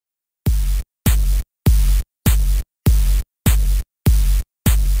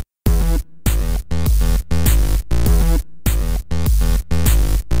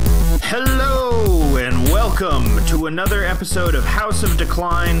Welcome to another episode of House of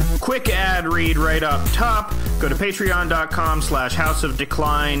Decline. Quick ad read right up top. Go to patreon.com/House of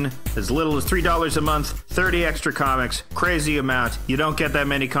Decline. As little as $3 a month, 30 extra comics. Crazy amount. You don't get that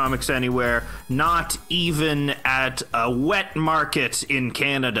many comics anywhere. Not even at a wet market in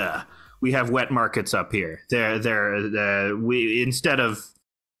Canada. We have wet markets up here. We instead of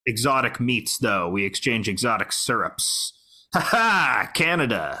exotic meats, though, we exchange exotic syrups. Ha-ha!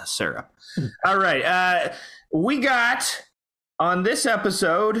 Canada syrup. All right. We got, on this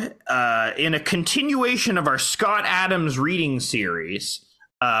episode, in a continuation of our Scott Adams reading series,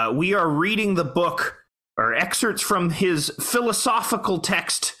 we are reading the book, or excerpts from his philosophical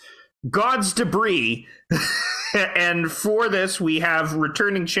text, God's Debris. And for this, we have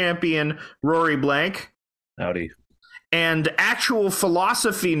returning champion Rory Blank. Howdy. And actual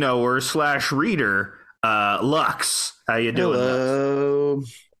philosophy knower / reader, Lux. How you doing, Hello.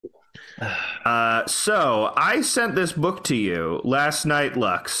 Lux? So I sent this book to you last night,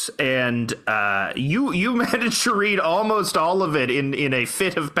 Lux, and you managed to read almost all of it in a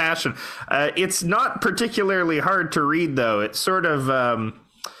fit of passion. It's not particularly hard to read, though. It's sort of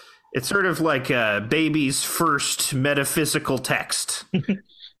like a baby's first metaphysical text.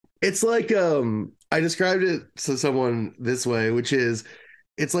 It's like I described it to someone this way, which is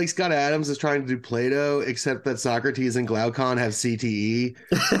it's like Scott Adams is trying to do Plato, except that Socrates and Glaucon have CTE.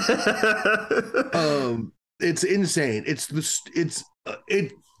 It's insane.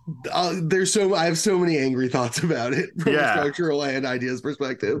 I have so many angry thoughts about it from a structural and ideas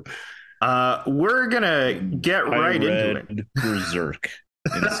perspective. We're gonna get right into it. Berserk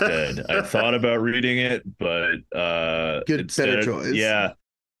instead. I thought about reading it, but better choice.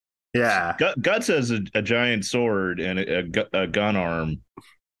 Yeah. Guts has a giant sword and a gun arm.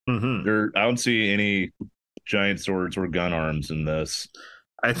 Mm-hmm. I don't see any giant swords or gun arms in this.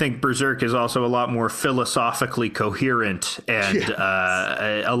 I think Berserk is also a lot more philosophically coherent and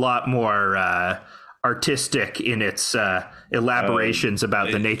a lot more artistic in its elaborations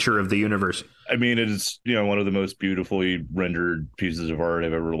about the nature of the universe. I mean, it is, one of the most beautifully rendered pieces of art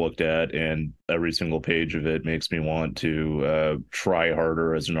I've ever looked at, and every single page of it makes me want to try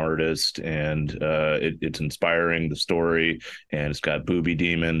harder as an artist, and it's inspiring, the story, and it's got booby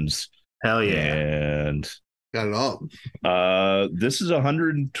demons. Hell yeah. And got it all. This is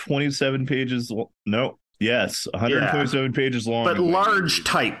 127 pages. No. Yes, 127 pages long. But large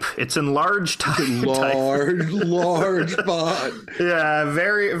type. It's in large type. Large font. Yeah,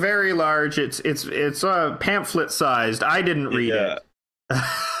 very, very large. It's pamphlet sized. I didn't read it.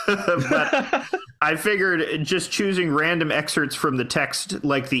 But I figured just choosing random excerpts from the text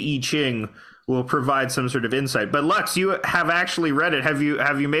like the I Ching will provide some sort of insight. But Lux, you have actually read it. Have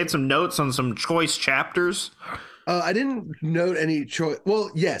you made some notes on some choice chapters? I didn't note any choice. Well,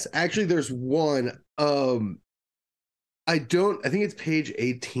 yes, actually there's one. I think it's page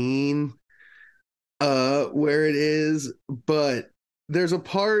 18 where it is, but there's a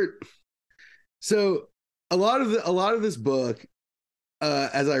part. So a lot of this book,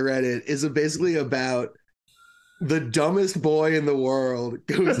 as I read it, is basically about the dumbest boy in the world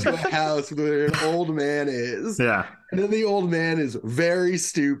goes to a house where an old man is. Yeah. And then the old man is very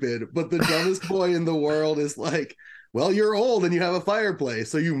stupid, but the dumbest boy in the world is like, well, you're old and you have a fireplace,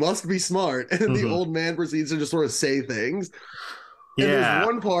 so you must be smart. And the old man proceeds to just sort of say things. And there's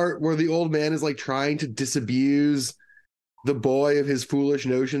one part where the old man is like trying to disabuse the boy of his foolish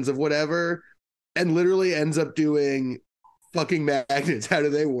notions of whatever, and literally ends up doing fucking magnets. How do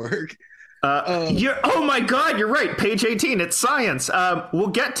they work? Oh my God, you're right. Page 18, it's science. We'll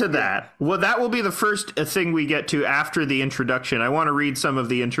get to that. Well, that will be the first thing we get to after the introduction. I want to read some of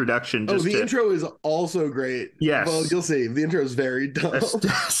the introduction. Intro is also great. Yes. Well, you'll see. The intro is very dumb.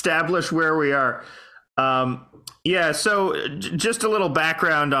 Establish where we are. So just a little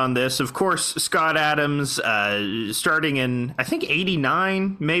background on this. Of course, Scott Adams, starting in, I think,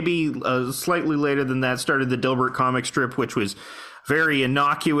 89, maybe slightly later than that, started the Dilbert comic strip, which was very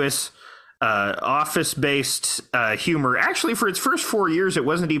innocuous, office-based humor. Actually, for its first 4 years, it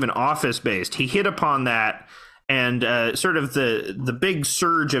wasn't even office-based. He hit upon that, and sort of the big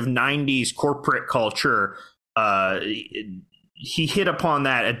surge of 90s corporate culture, he hit upon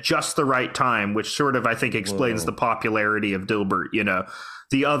that at just the right time, which sort of, I think, explains the popularity of Dilbert.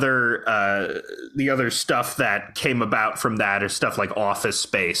 The other stuff that came about from that is stuff like Office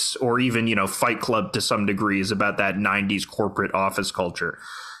Space, or even, Fight Club to some degree is about that 90s corporate office culture.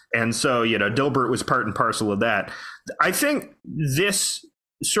 And so, Dilbert was part and parcel of that. I think this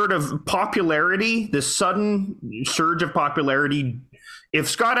sort of popularity, this sudden surge of popularity, if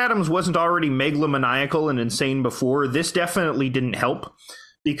Scott Adams wasn't already megalomaniacal and insane before, this definitely didn't help.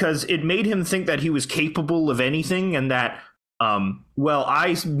 because it made him think that he was capable of anything, and that, well,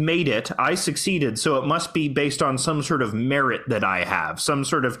 I made it, I succeeded, so it must be based on some sort of merit that I have, some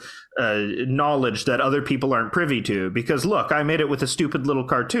sort of knowledge that other people aren't privy to, because look, I made it with a stupid little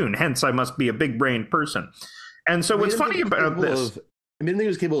cartoon, hence I must be a big-brained person. And so what's funny about this... I mean, he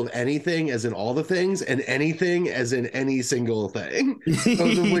was capable of anything as in all the things, and anything as in any single thing,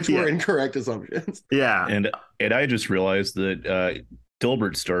 both of which were incorrect assumptions. Yeah. And I just realized that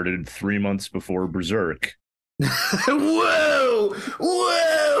Dilbert started 3 months before Berserk. Whoa!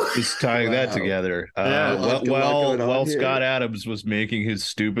 Just tying that together. While Scott Adams was making his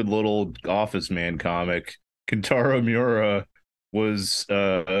stupid little Office Man comic, Kentaro Miura was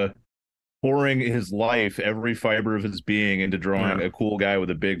pouring his life, every fiber of his being, into drawing a cool guy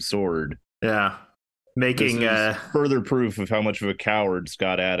with a big sword. Yeah. Making further proof of how much of a coward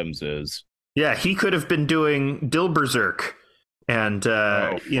Scott Adams is. Yeah, he could have been doing Dilberserk. And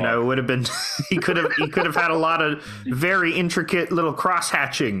it would have been he could have had a lot of very intricate little cross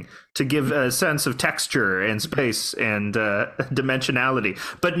hatching to give a sense of texture and space and dimensionality.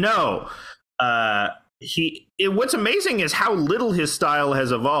 But no, what's amazing is how little his style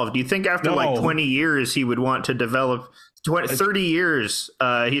has evolved. You think after like 20 years he would want to develop 30 years?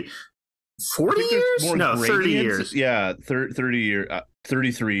 40 years? No, 30 years. Yeah, 30 years.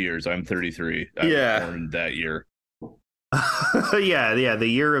 33 years. I'm 33. I was born that year. yeah, the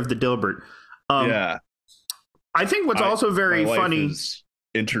year of the Dilbert. I think what's also very funny is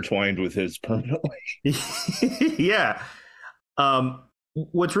intertwined with his permanently. Yeah.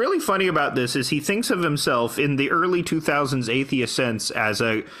 What's really funny about this is he thinks of himself in the early 2000s atheist sense as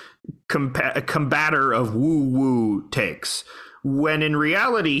a combatter of woo-woo takes, when in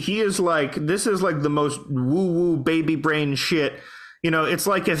reality he is like, this is like the most woo-woo baby brain shit. You know, it's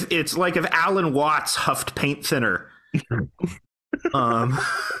like if Alan Watts huffed paint thinner. Yeah,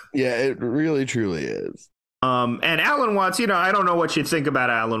 it really truly is. And Alan Watts, I don't know what you think about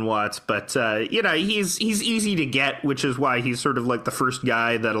Alan Watts, but he's easy to get, which is why he's sort of like the first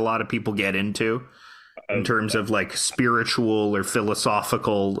guy that a lot of people get into in terms of like spiritual or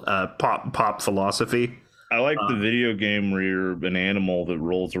philosophical pop philosophy. I like the video game where you're an animal that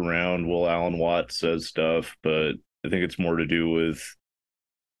rolls around while Alan Watts says stuff, but I think it's more to do with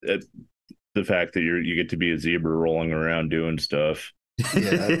the fact that you get to be a zebra rolling around doing stuff.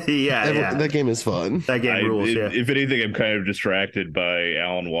 Yeah. That game is fun. That game rules. If anything, I'm kind of distracted by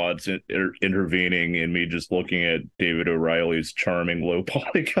Alan Watts intervening and me just looking at David O'Reilly's charming low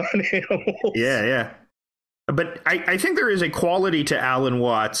polygon animals. Yeah. But I think there is a quality to Alan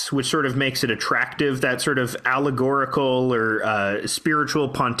Watts which sort of makes it attractive, that sort of allegorical or spiritual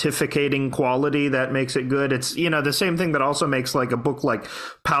pontificating quality that makes it good. It's, the same thing that also makes like a book like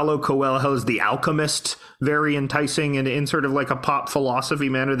Paulo Coelho's The Alchemist very enticing and in sort of like a pop philosophy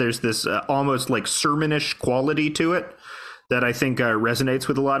manner. There's this almost like sermonish quality to it that I think resonates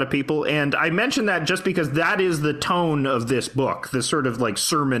with a lot of people. And I mention that just because that is the tone of this book, this sort of like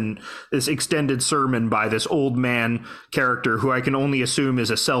sermon, this extended sermon by this old man character who I can only assume is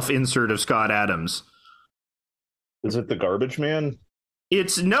a self-insert of Scott Adams. Is it the Garbage Man?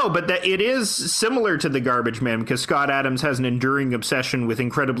 But that it is similar to the Garbage Man, because Scott Adams has an enduring obsession with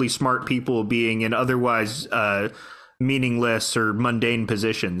incredibly smart people being in otherwise meaningless or mundane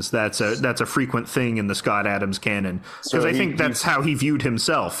positions. That's a frequent thing in the Scott Adams canon, because I think that's how he viewed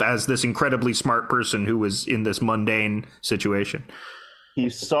himself, as this incredibly smart person who was in this mundane situation. He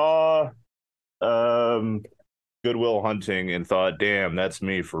saw Good Will Hunting and thought, damn, that's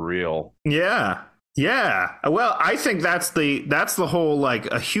me for real. Yeah. Well, I think that's the whole, like,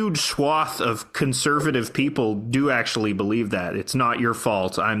 a huge swath of conservative people do actually believe that. It's not your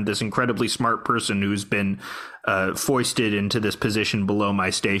fault. I'm this incredibly smart person who's been foisted into this position below my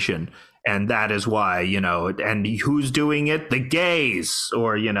station. And that is why, and who's doing it? The gays,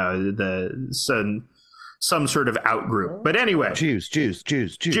 or, some sort of outgroup. But anyway. Jews.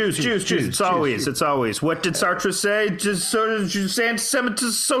 It's always. What did Sartre say? Just sort of just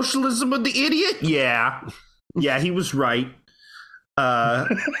anti-Semitism, socialism of the idiot? Yeah, he was right.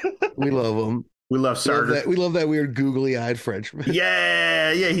 We love him. We love Sartre. We love that weird googly-eyed Frenchman.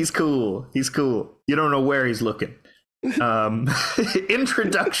 Yeah, he's cool. You don't know where he's looking.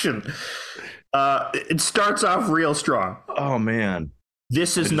 Introduction. It starts off real strong. Oh, man.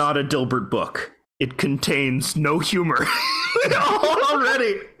 This is not a Dilbert book. It contains no humor.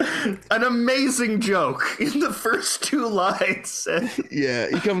 Already an amazing joke in the first two lines. Yeah,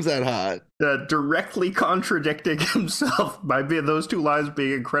 he comes out hot. Directly contradicting himself by those two lines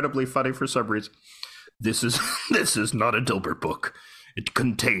being incredibly funny for some reason. This is not a Dilbert book. It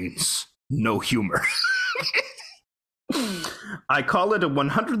contains no humor. I call it a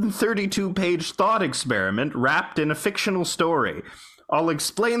 132-page thought experiment wrapped in a fictional story. I'll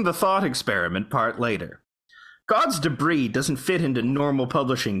explain the thought experiment part later. God's Debris doesn't fit into normal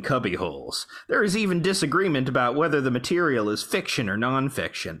publishing cubbyholes. There is even disagreement about whether the material is fiction or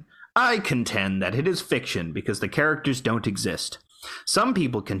non-fiction. I contend that it is fiction because the characters don't exist. Some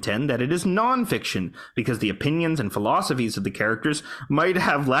people contend that it is non-fiction because the opinions and philosophies of the characters might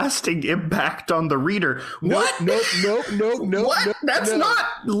have lasting impact on the reader. What? Nope. What? That's not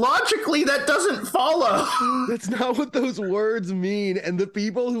logically. That doesn't follow. That's not what those words mean. And the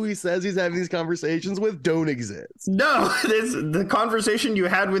people who he says he's having these conversations with don't exist. No, it's the conversation you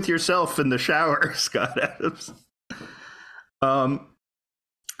had with yourself in the shower, Scott Adams.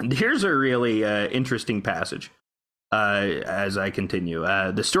 Here's a really interesting passage. As I continue,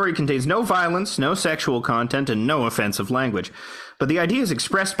 the story contains no violence, no sexual content, and no offensive language. But the ideas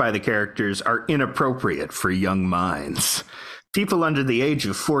expressed by the characters are inappropriate for young minds. People under the age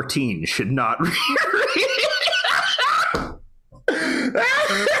of 14 should not read.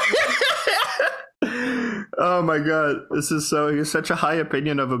 Oh my god, he's such a high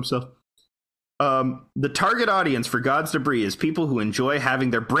opinion of himself. The target audience for God's Debris is people who enjoy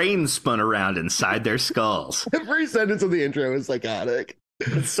having their brains spun around inside their skulls. Every sentence of the intro is psychotic.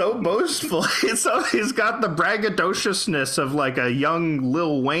 It's so boastful. He's got the braggadociousness of like a young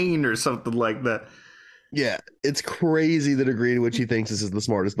Lil Wayne or something like that. Yeah, it's crazy the degree to which he thinks this is the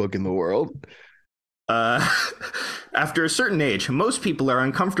smartest book in the world. After a certain age, most people are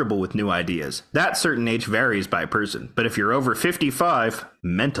uncomfortable with new ideas. That certain age varies by person, but if you're over 55,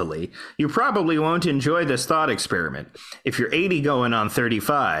 mentally, you probably won't enjoy this thought experiment. If you're 80 going on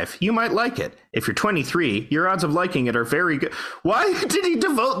 35, you might like it. If you're 23, your odds of liking it are very good. Why did he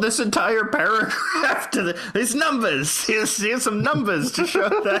devote this entire paragraph to his numbers? He has some numbers to show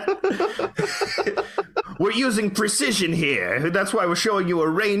that. We're using precision here. That's why we're showing you a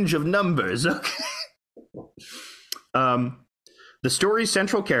range of numbers, okay? The story's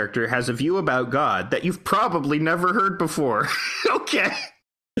central character has a view about God that you've probably never heard before. Okay.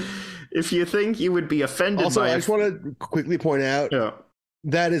 If you think you would be offended also, by I just want to quickly point out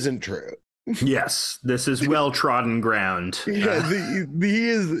that isn't true. Yes, this is well-trodden ground. Yeah, he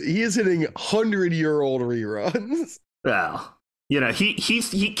is hitting 100-year-old reruns. Well, you know,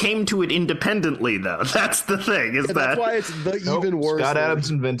 he came to it independently, though. That's the thing. That's why it's even worse. Scott Adams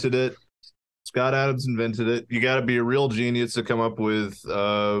invented it. You got to be a real genius to come up with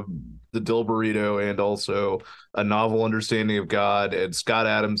the Dill Burrito and also a novel understanding of God. And Scott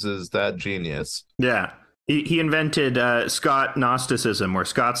Adams is that genius. Yeah, he invented Scott Gnosticism or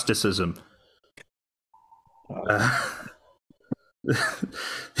Scoticism.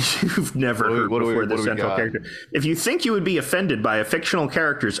 You've never heard before the central character. If you think you would be offended by a fictional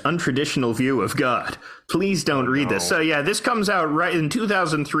character's untraditional view of God, please don't read this. So yeah, this comes out right in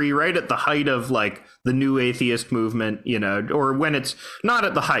 2003, right at the height of like the new atheist movement, you know, or when it's not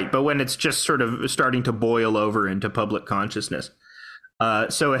at the height, but when it's just sort of starting to boil over into public consciousness.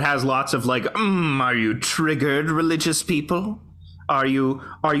 So it has lots of like, are you triggered, religious people? Are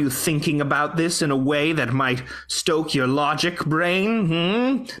you thinking about this in a way that might stoke your logic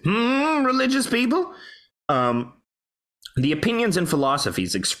brain? Religious people? The opinions and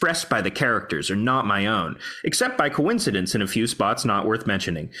philosophies expressed by the characters are not my own, except by coincidence in a few spots not worth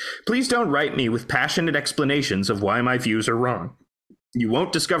mentioning. Please don't write me with passionate explanations of why my views are wrong. You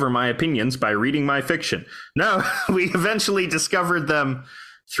won't discover my opinions by reading my fiction. No, we eventually discovered them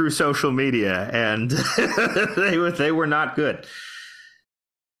through social media, and they were not good.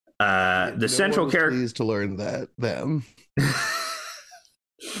 The central character. Pleased to learn that them.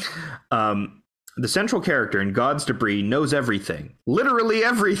 The central character in God's Debris knows everything, literally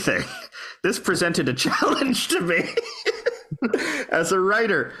everything. This presented a challenge to me as a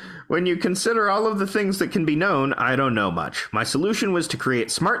writer. When you consider all of the things that can be known, I don't know much. My solution was to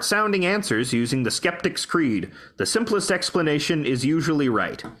create smart-sounding answers using the skeptic's creed. The simplest explanation is usually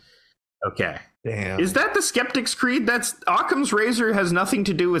right. Okay. Damn. Is that the skeptic's creed? That's Occam's razor has nothing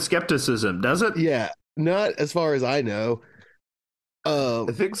to do with skepticism, does it? Yeah, not as far as I know. I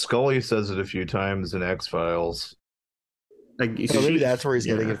think Scully says it a few times in X-Files. Like, maybe that's where he's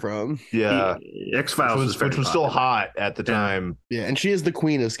getting it from. Yeah. X-Files which was still hot at the time. Yeah, and she is the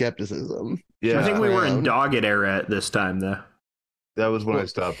queen of skepticism. Yeah. I think we were in Doggett era at this time, though. That was when I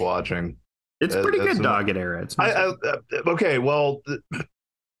stopped watching. It's pretty good Doggett era. It's okay, well,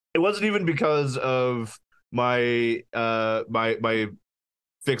 it wasn't even because of my my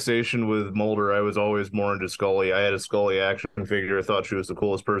fixation with Mulder. I was always more into Scully. I had a Scully action figure. I thought she was the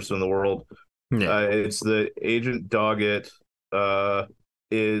coolest person in the world. Yeah. It's the Agent Doggett. I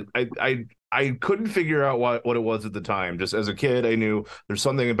I couldn't figure out what it was at the time. Just as a kid, I knew there's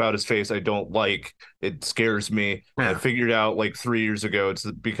something about his face I don't like. It scares me. And I figured out like 3 years ago, it's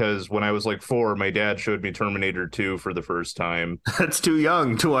because when I was like 4, my dad showed me Terminator 2 for the first time. That's too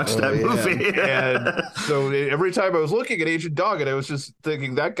young to watch that movie. And so every time I was looking at Agent Doggett, I was just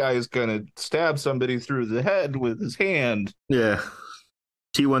thinking that guy is going to stab somebody through the head with his hand. Yeah.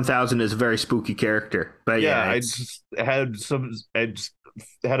 T-1000 is a very spooky character. But I just had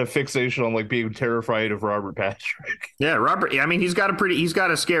a fixation on like being terrified of Robert Patrick. Yeah, Robert. I mean, he's got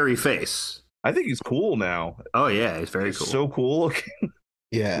a scary face. I think he's cool now. Oh yeah, he's very cool. So cool looking.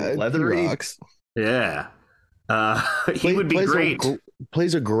 Yeah, leathery. He rocks. Yeah, he would be great.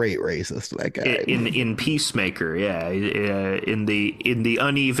 Plays a great racist. That guy in Peacemaker. Yeah, in the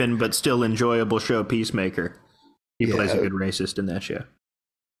uneven but still enjoyable show Peacemaker, he plays a good racist in that show.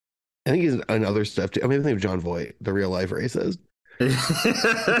 I think he's in other stuff too. I mean, I think of John Voight, the real life racist.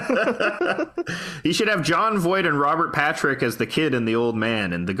 He should have John Voight and Robert Patrick as the kid and the old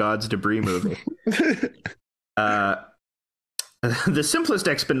man in the God's Debris movie. The simplest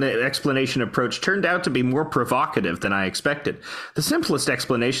explanation approach turned out to be more provocative than I expected. The simplest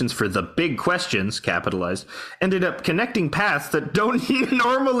explanations for the big questions, capitalized, ended up connecting paths that don't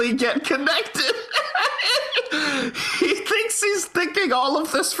normally get connected. He thinks he's thinking all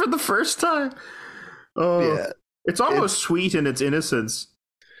of this for the first time. Oh, yeah. It's almost sweet in its innocence.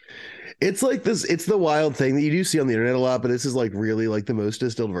 It's like this. It's the wild thing that you do see on the internet a lot, but this is like really like the most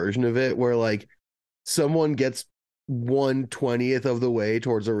distilled version of it, where like someone gets 1/20th of the way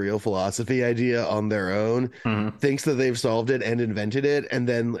towards a real philosophy idea on their own, thinks that they've solved it and invented it, and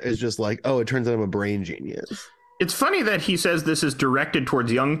then is just like, oh, it turns out I'm a brain genius. It's funny that he says this is directed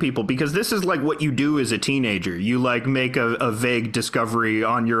towards young people, because this is like what you do as a teenager. You like make a vague discovery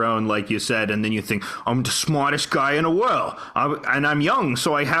on your own, like you said, and then you think, I'm the smartest guy in the world, and I'm young,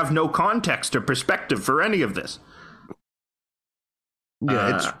 so I have no context or perspective for any of this.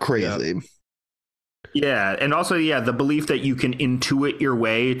 Yeah, it's crazy. Yeah, and also, the belief that you can intuit your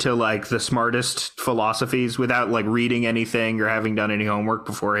way to like the smartest philosophies without like reading anything or having done any homework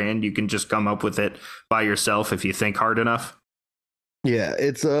beforehand. You can just come up with it by yourself if you think hard enough. Yeah,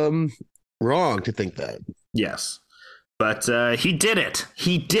 it's wrong to think that. Yes, but he did it.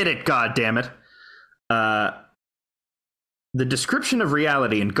 He did it. God damn it. The description of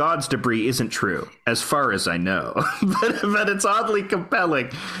reality in God's Debris isn't true, as far as I know, but it's oddly compelling.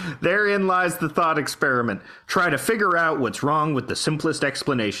 Therein lies the thought experiment. Try to figure out what's wrong with the simplest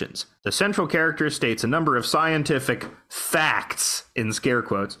explanations. The central character states a number of scientific facts, in scare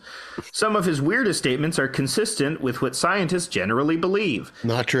quotes. Some of his weirdest statements are consistent with what scientists generally believe.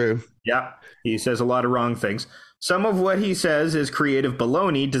 Not true. Yeah, he says a lot of wrong things. Some of what he says is creative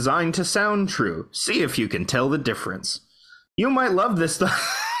baloney designed to sound true. See if you can tell the difference. You might love this thought.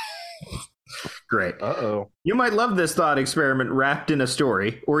 Great. You might love this thought experiment wrapped in a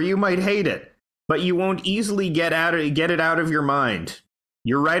story, or you might hate it, but you won't easily get it out of your mind.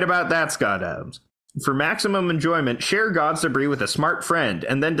 You're right about that, Scott Adams. For maximum enjoyment, share God's Debris with a smart friend,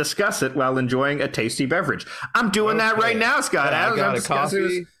 and then discuss it while enjoying a tasty beverage. I'm doing that right now, Scott Adams. I got a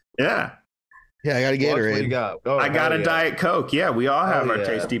coffee. Yeah. Yeah, I got a Gatorade. What you got? I got a Diet Coke. Yeah, we all have our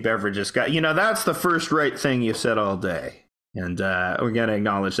tasty beverages, Scott. That's the first right thing you've said all day. And we're going to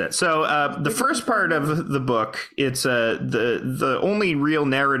acknowledge that. So the first part of the book, it's the only real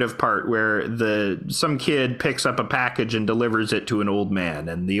narrative part where some kid picks up a package and delivers it to an old man.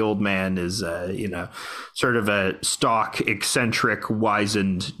 And the old man is, sort of a stock, eccentric,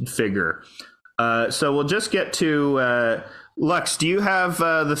 wizened figure. So we'll just get to Lux. Do you have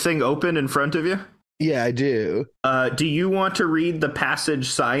the thing open in front of you? Yeah, I do. Do you want to read the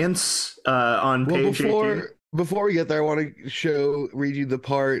passage science on page 18? Before we get there, I want to read you the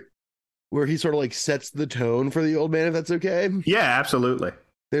part where he sort of like sets the tone for the old man, if that's okay. Yeah, absolutely.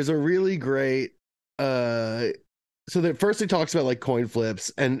 There's a really great so that first he talks about like coin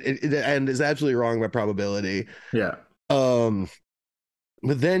flips and is absolutely wrong about probability. Yeah. But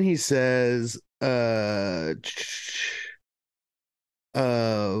then he says he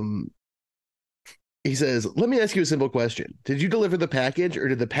says, let me ask you a simple question. Did you deliver the package or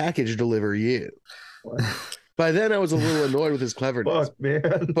did the package deliver you? By then, I was a little annoyed with his cleverness,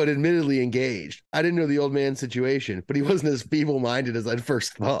 but admittedly engaged. I didn't know the old man's situation, but he wasn't as feeble-minded as I'd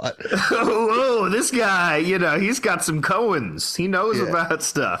first thought. Whoa, this guy, he's got some Coens. He knows about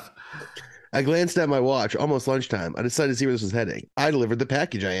stuff. I glanced at my watch, almost lunchtime. I decided to see where this was heading. I delivered the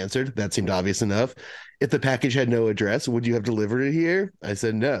package, I answered. That seemed obvious enough. If the package had no address, would you have delivered it here? I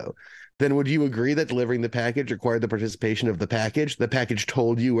said no. Then would you agree that delivering the package required the participation of the package? The package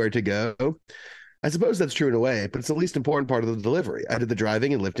told you where to go? I suppose that's true in a way, but it's the least important part of the delivery. I did the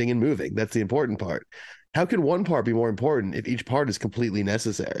driving and lifting and moving. That's the important part. How can one part be more important if each part is completely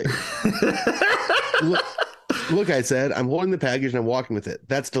necessary? Look, I said, I'm holding the package and I'm walking with it.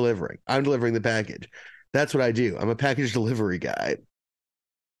 That's delivering. I'm delivering the package. That's what I do. I'm a package delivery guy.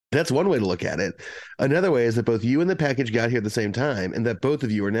 That's one way to look at it. Another way is that both you and the package got here at the same time and that both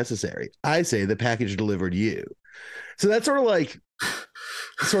of you are necessary. I say the package delivered you. So that's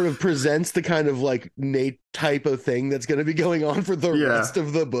sort of presents the kind of like Nate type of thing that's going to be going on for the rest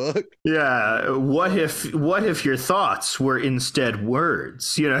of the book. Yeah. What if your thoughts were instead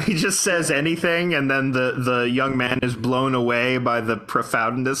words? You know, he just says anything and then the young man is blown away by the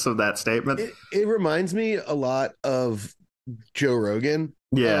profoundness of that statement. It reminds me a lot of Joe Rogan.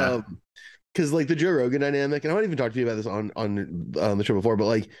 Yeah. Because like the Joe Rogan dynamic, and I might even talk to you about this on the show before, but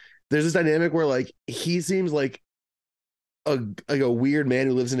like there's this dynamic where like he seems like a weird man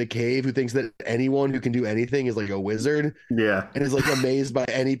who lives in a cave who thinks that anyone who can do anything is like a wizard. Yeah. And is like amazed by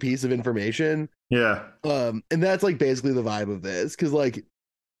any piece of information. Yeah. And that's like basically the vibe of this. Cause like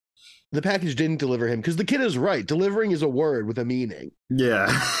the package didn't deliver him because the kid is right. Delivering is a word with a meaning. Yeah.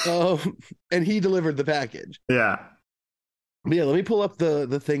 And he delivered the package. Yeah. But yeah, let me pull up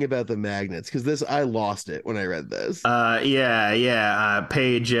the thing about the magnets because I lost it when I read this.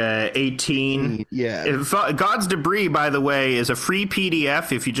 Page 18. Yeah. God's Debris, by the way, is a free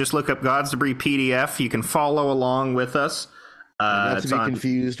PDF. If you just look up God's Debris PDF, you can follow along with us. Not to be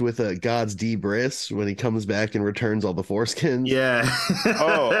confused with God's Debris when he comes back and returns all the foreskins. Yeah.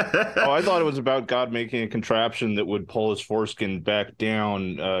 I thought it was about God making a contraption that would pull his foreskin back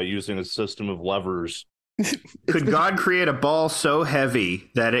down using a system of levers. Could God create a ball so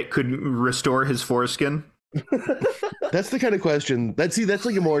heavy that it could restore his foreskin? That's the kind of question that's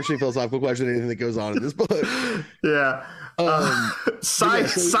like a more interesting philosophical question than anything that goes on in this book. Yeah.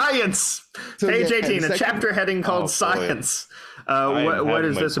 Science. Page 18, a chapter heading called Science. What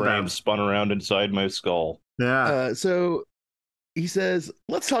is this about? Spun around inside my skull. Yeah. So he says,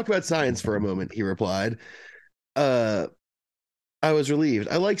 let's talk about science for a moment, he replied. I was relieved.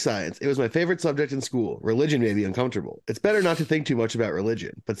 I like science. It was my favorite subject in school. Religion may be uncomfortable. It's better not to think too much about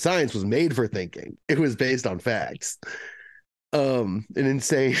religion, but science was made for thinking. It was based on facts. An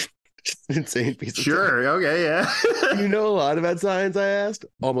insane piece of Sure. Okay. Yeah. You know a lot about science, I asked.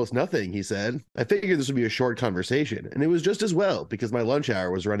 Almost nothing, he said. I figured this would be a short conversation, and it was just as well because my lunch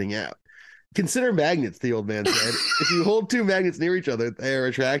hour was running out. Consider magnets, the old man said. If you hold two magnets near each other, they are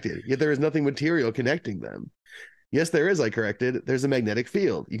attracted, yet there is nothing material connecting them. Yes, there is, I corrected. There's a magnetic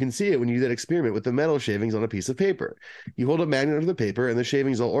field. You can see it when you do that experiment with the metal shavings on a piece of paper. You hold a magnet over the paper and the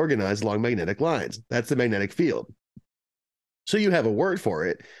shavings all organized along magnetic lines. That's the magnetic field. So you have a word for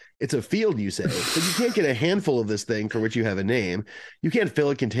it. It's a field, you say, but you can't get a handful of this thing for which you have a name. You can't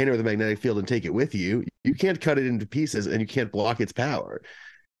fill a container with a magnetic field and take it with you. You can't cut it into pieces and you can't block its power.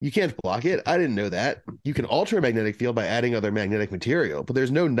 You can't block it. I didn't know that. You can alter a magnetic field by adding other magnetic material, but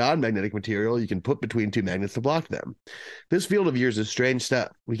there's no non-magnetic material you can put between two magnets to block them. This field of yours is strange stuff.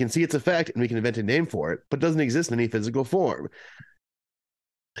 We can see its effect and we can invent a name for it, but it doesn't exist in any physical form.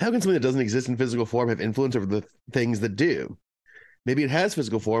 How can something that doesn't exist in physical form have influence over the things that do? Maybe it has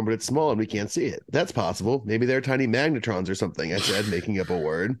physical form, but it's small and we can't see it. That's possible. Maybe they're tiny magnetrons or something, I said, making up a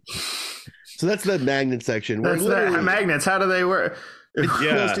word. So that's the magnet section. That's the magnets. How do they work?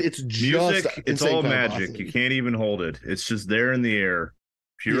 It's just music. It's all magic. You can't even hold it. It's just there in the air.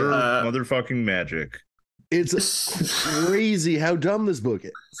 Pure motherfucking magic. It's crazy how dumb this book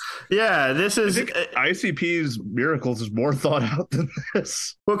is. Yeah, this is ICP's Miracles is more thought out than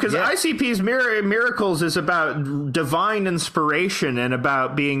this. Well, because ICP's Miracles is about divine inspiration and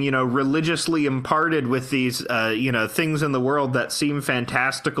about being, religiously imparted with these, things in the world that seem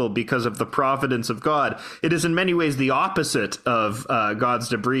fantastical because of the providence of God. It is in many ways the opposite of God's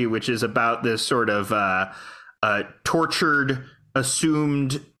Debris, which is about this sort of tortured,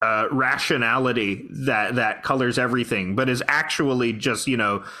 assumed rationality that colors everything, but is actually just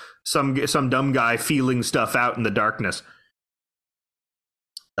some dumb guy feeling stuff out in the darkness.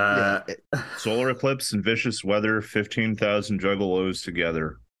 Solar eclipse and vicious weather, 15,000 juggalos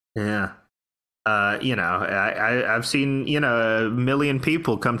together. Yeah. I've seen, a million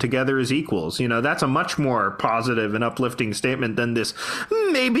people come together as equals. That's a much more positive and uplifting statement than this.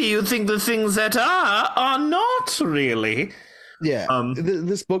 Maybe you think the things that are not really. Yeah.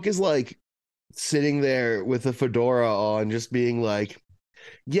 This book is like sitting there with a fedora on, just being like,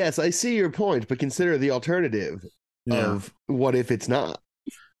 yes, I see your point, but consider the alternative of what if it's not.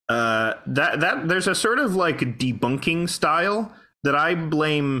 That there's a sort of like debunking style that I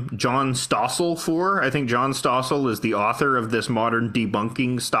blame John Stossel for. I think John Stossel is the author of this modern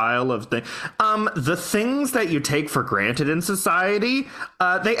debunking style of the things that you take for granted in society,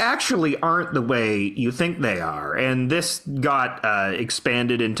 they actually aren't the way you think they are. And this got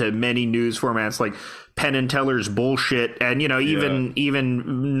expanded into many news formats like Penn and Teller's bullshit, and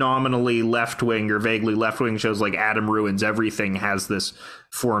even nominally left-wing or vaguely left-wing shows like Adam Ruins Everything has this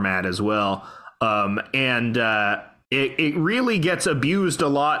format as well. It really gets abused a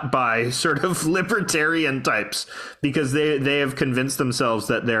lot by sort of libertarian types because they have convinced themselves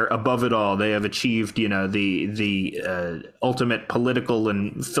that they're above it all. They have achieved, the ultimate political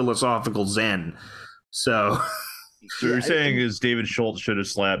and philosophical zen. So you're saying is David Schultz should have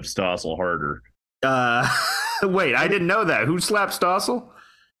slapped Stossel harder. Wait, I didn't know that. Who slapped Stossel?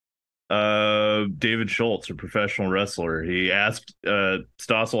 David Schultz, a professional wrestler. He asked,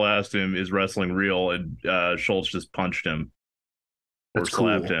 Stossel asked him, "Is wrestling real?" And Schultz just punched him. That's or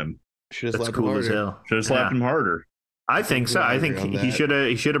slapped him. Should have That's slapped cool him as harder. hell. Should have slapped him harder. I think so. I think agree on he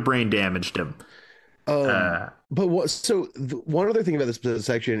that. should have brain damaged him. But what? So one other thing about this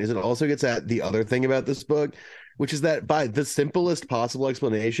section is it also gets at the other thing about this book, which is that by the simplest possible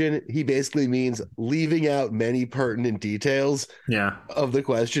explanation, he basically means leaving out many pertinent details of the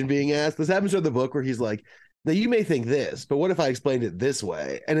question being asked. This happens in the book where he's like, now you may think this, but what if I explained it this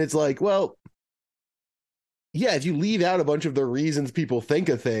way? And it's like, well, yeah, if you leave out a bunch of the reasons people think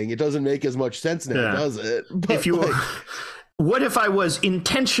a thing, it doesn't make as much sense now, does it? But if you what if I was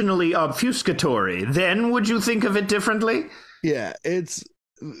intentionally obfuscatory? Then would you think of it differently? Yeah, it's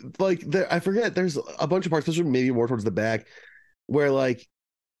like I forget. There's a bunch of parts, especially maybe more towards the back, where like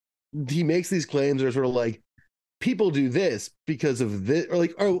he makes these claims that are sort of like people do this because of this, or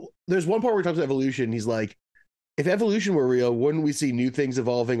like there's one part where he talks about evolution. He's like, if evolution were real, wouldn't we see new things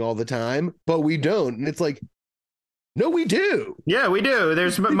evolving all the time? But we don't, and it's like, no, we do. Yeah, we do.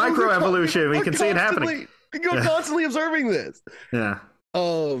 There's microevolution. We can see it happening. You're constantly observing this. Yeah.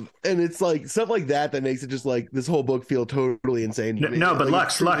 And it's like stuff like that makes it just like this whole book feel totally insane. No, but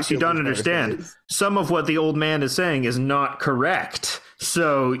Lux, you don't understand. Some of what the old man is saying is not correct.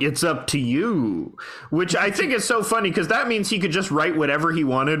 So it's up to you, which I think is so funny because that means he could just write whatever he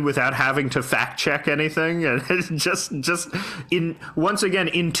wanted without having to fact check anything and just once again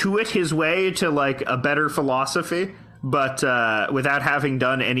intuit his way to like a better philosophy, but without having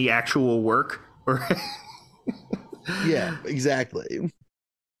done any actual work. Yeah, exactly.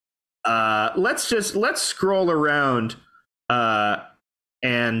 Let's scroll around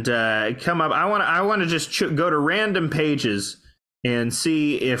and come up. I want to just go to random pages and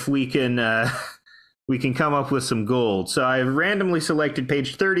see if we can come up with some gold. So I've randomly selected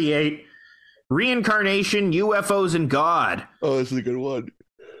page 38, Reincarnation, UFOs, and God. Oh, this is a good one.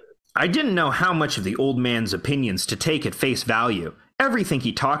 I didn't know how much of the old man's opinions to take at face value. Everything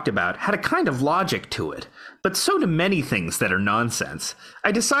he talked about had a kind of logic to it, but so do many things that are nonsense.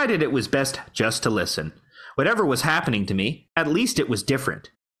 I decided it was best just to listen. Whatever was happening to me, at least it was different.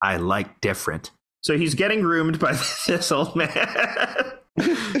 I like different. So he's getting groomed by this old man.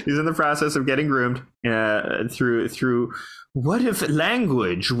 He's in the process of getting groomed through what if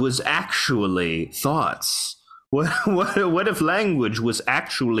language was actually thoughts? What if language was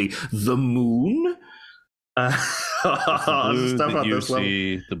actually the moon? The blue that you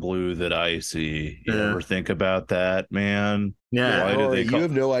see, the blue that I see. You ever think about that, man? Yeah. Why do you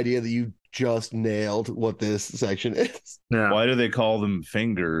have no idea that you just nailed what this section is. Yeah. Why do they call them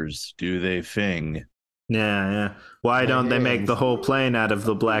fingers? Do they fing? Yeah. Why don't they make the whole plane out of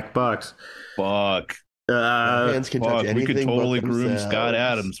the black box? Fuck. Hands can touch anything. We could totally but groom themselves. Scott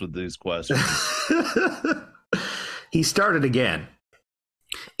Adams with these questions. He started again.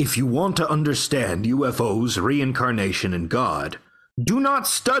 If you want to understand UFOs, reincarnation, and God, do not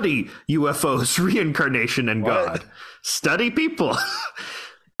study UFOs, reincarnation, and God. Study people.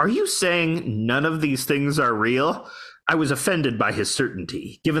 Are you saying none of these things are real? I was offended by his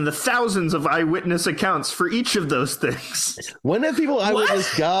certainty, given the thousands of eyewitness accounts for each of those things. When have people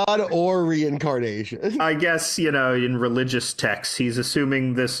eyewitness God or reincarnation? I guess, in religious texts, he's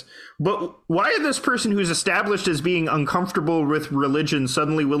assuming this. But why is this person who's established as being uncomfortable with religion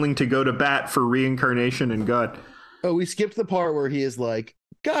suddenly willing to go to bat for reincarnation and God? Oh, we skipped the part where he is like,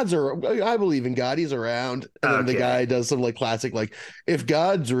 I believe in God, he's around. And then the guy does some classic, if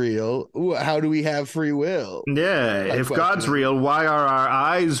God's real, how do we have free will? Yeah, if God's real, why are our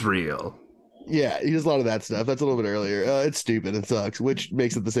eyes real? Yeah, he does a lot of that stuff. That's a little bit earlier. It's stupid and sucks, which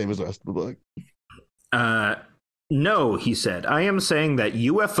makes it the same as the rest of the book. No, he said, I am saying that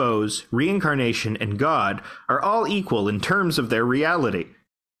UFOs, reincarnation, and God are all equal in terms of their reality.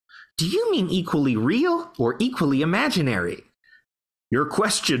 Do you mean equally real or equally imaginary? Your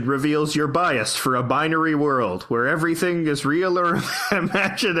question reveals your bias for a binary world where everything is real or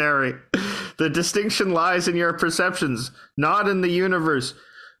imaginary. The distinction lies in your perceptions, not in the universe.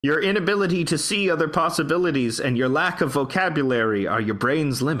 Your inability to see other possibilities and your lack of vocabulary are your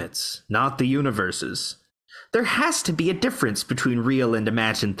brain's limits, not the universe's. There has to be a difference between real and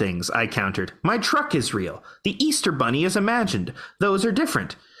imagined things, I countered. My truck is real. The Easter Bunny is imagined. Those are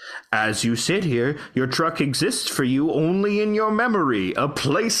different. As you sit here, your truck exists for you only in your memory, a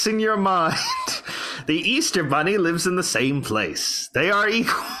place in your mind. The Easter Bunny lives in the same place. They are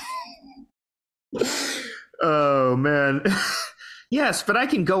equal. Oh, man. Yes, but I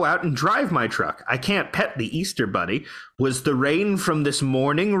can go out and drive my truck. I can't pet the Easter Bunny. Was the rain from this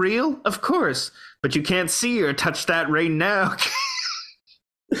morning real? Of course. But you can't see or touch that rain now.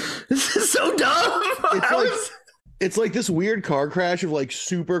 This is so dumb. It's like this weird car crash of like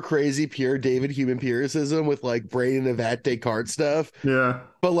super crazy pure David Hume empiricism with like brain in a vat Descartes stuff. Yeah.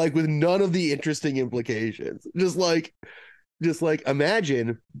 But like with none of the interesting implications. Just like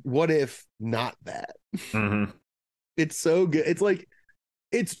imagine what if not that. Mm-hmm. It's so good. It's like,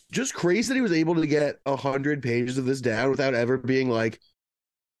 it's just crazy that he was able to get 100 pages of this down without ever being like,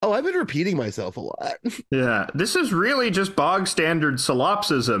 oh, I've been repeating myself a lot. Yeah, this is really just bog standard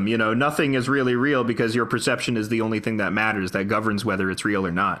solipsism. You know, nothing is really real because your perception is the only thing that matters, that governs whether it's real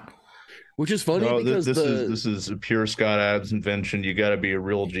or not. Which is funny because this is a pure Scott Adams invention. You got to be a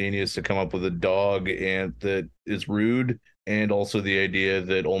real genius to come up with a dog and that is rude, and also the idea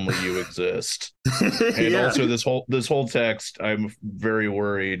that only you exist. And also this whole text, I'm very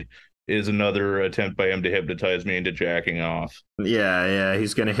worried, is another attempt by him to hypnotize me into jacking off. Yeah,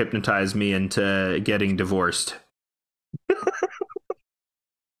 he's going to hypnotize me into getting divorced.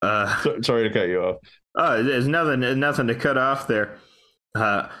 Sorry to cut you off. There's nothing to cut off there.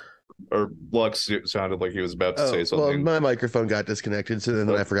 Or Lux sounded like he was about to say something. Well, my microphone got disconnected, so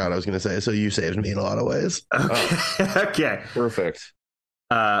then I forgot what I was going to say. So you saved me in a lot of ways. Okay. Perfect.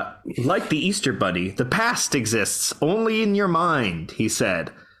 Like the Easter Bunny, the past exists only in your mind, he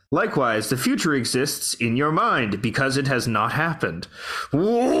said. Likewise, the future exists in your mind because it has not happened.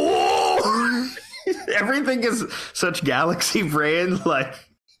 Whoa! Everything is such galaxy brain, like,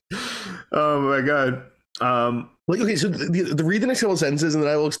 oh my god. Okay, so the read the next couple of sentences and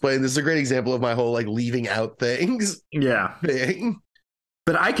then I will explain. This is a great example of my whole like leaving out things thing.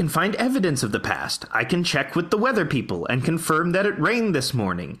 But I can find evidence of the past. I can check with the weather people and confirm that it rained this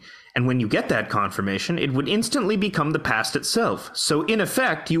morning. And when you get that confirmation, it would instantly become the past itself. So in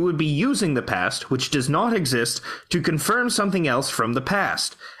effect, you would be using the past, which does not exist, to confirm something else from the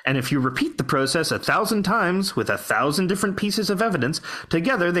past. And if you repeat the process 1,000 times with 1,000 different pieces of evidence,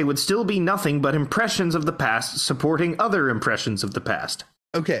 together they would still be nothing but impressions of the past supporting other impressions of the past.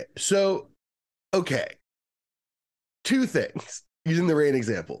 Okay. Two things using the rain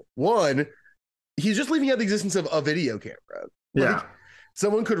example. One, he's just leaving out the existence of a video camera. Yeah.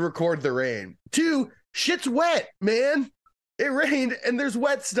 Someone could record the rain. Two, shit's wet, man. It rained and there's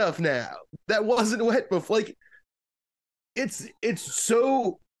wet stuff now that wasn't wet before. Like, it's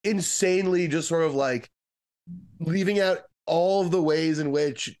so insanely just sort of like leaving out all of the ways in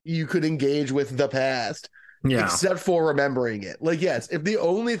which you could engage with the past, except for remembering it. Like, yes, if the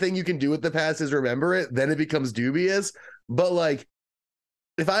only thing you can do with the past is remember it, then it becomes dubious. But like,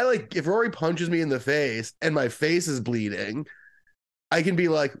 if Rory punches me in the face and my face is bleeding, I can be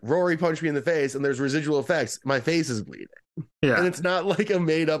like, Rory punched me in the face and there's residual effects. My face is bleeding. Yeah. And it's not like a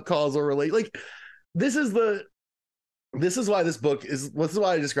made up causal relate. Like, this is why this is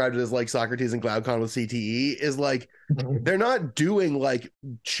why I described it as like Socrates and Glaucon with CTE is like, they're not doing like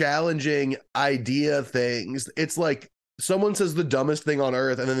challenging idea things. It's like someone says the dumbest thing on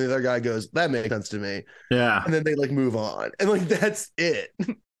earth and then the other guy goes, that makes sense to me. Yeah. And then they like move on. And like, that's it.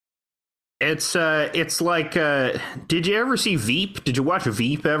 It's like, did you ever see Veep? Did you watch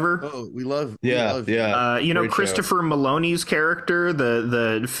Veep ever? Oh, we love Great Christopher show. Maloney's character,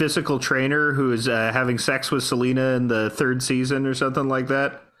 the physical trainer who is having sex with Selena in the 3rd season or something like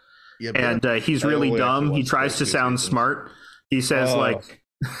that. Yep, and he's really dumb. He tries to sound smart. He says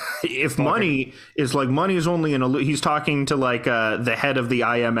if money is only an illusion. He's talking to like the head of the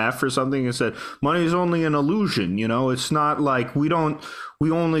IMF or something and said, money is only an illusion. You know, it's not like we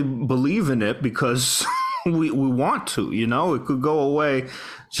only believe in it because we want to, you know, it could go away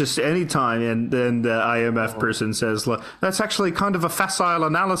just any time. And then the IMF person says, look, that's actually kind of a facile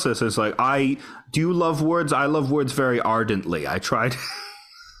analysis. It's like, do you love words? I love words very ardently. I tried.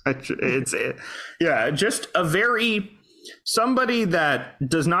 Just a very... Somebody that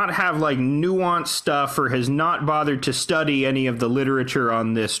does not have like nuanced stuff or has not bothered to study any of the literature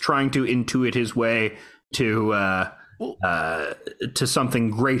on this, trying to intuit his way to to something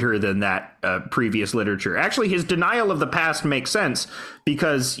greater than that previous literature. Actually, his denial of the past makes sense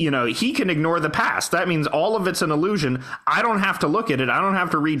because, he can ignore the past. That means all of it's an illusion. I don't have to look at it. I don't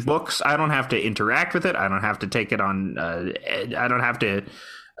have to read books. I don't have to interact with it. I don't have to take it on. I don't have to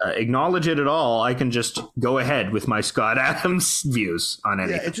acknowledge it at all. I can just go ahead with my Scott Adams views on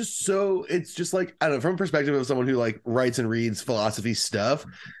anything. Yeah, it's just like, I don't know, from a perspective of someone who like writes and reads philosophy stuff,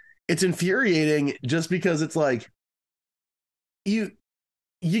 it's infuriating just because it's like, it's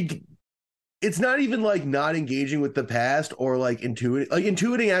not even like not engaging with the past or like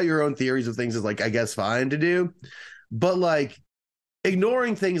intuiting out your own theories of things is like, I guess, fine to do, but like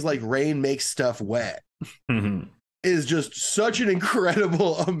ignoring things like rain makes stuff wet is just such an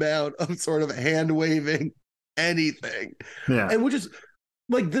incredible amount of sort of hand waving anything. Yeah. And which is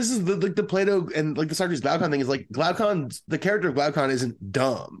like, this is the Plato and like the Socrates Glaucon thing is like the character of Glaucon isn't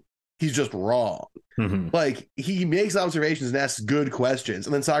dumb. He's just wrong. Like, he makes observations and asks good questions,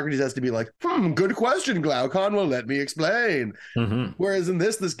 and then Socrates has to be like, good question, Glaucon, well, let me explain. Whereas in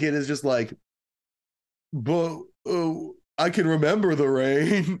this kid is just like, but I can remember the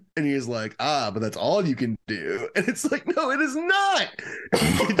rain, and he's like, but that's all you can do. And it's like, no, it is not.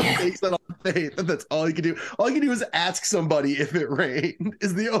 He takes that on faith, and that's all he can do. All he can do is ask somebody if it rained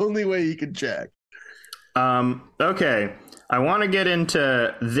is the only way he can check. Okay. I want to get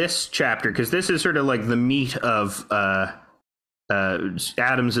into this chapter because this is sort of like the meat of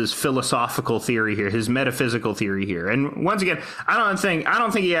Adams's philosophical theory here, his metaphysical theory here. And once again, I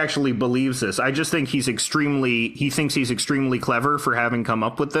don't think he actually believes this. I just think he thinks he's extremely clever for having come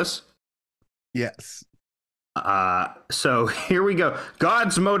up with this. Yes. So here we go.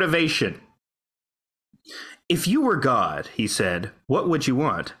 God's motivation. If you were God, he said, what would you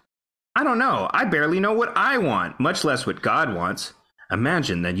want? I don't know. I barely know what I want, much less what God wants.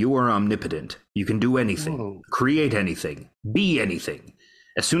 Imagine that you are omnipotent. You can do anything, create anything, be anything.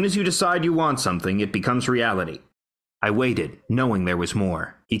 As soon as you decide you want something, it becomes reality. I waited, knowing there was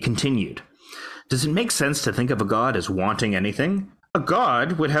more. He continued. Does it make sense to think of a God as wanting anything? A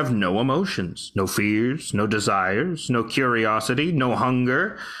God would have no emotions, no fears, no desires, no curiosity, no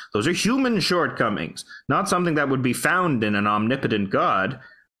hunger. Those are human shortcomings, not something that would be found in an omnipotent God.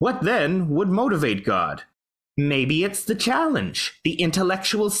 What then would motivate God? Maybe it's the challenge, the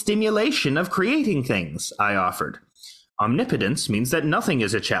intellectual stimulation of creating things, I offered. Omnipotence means that nothing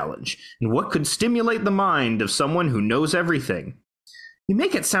is a challenge, and what could stimulate the mind of someone who knows everything? You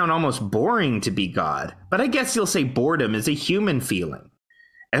make it sound almost boring to be God, but I guess you'll say boredom is a human feeling.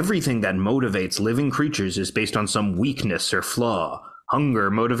 Everything that motivates living creatures is based on some weakness or flaw.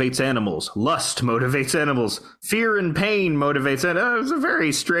 Hunger motivates animals. Lust motivates animals. Fear and pain motivates animals. It's a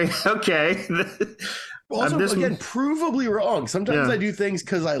very strange... Okay. Also, again, provably wrong. Sometimes I do things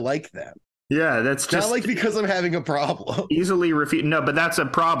because I like them. Yeah, that's just... Not like because I'm having a problem. Easily refute... No, but that's a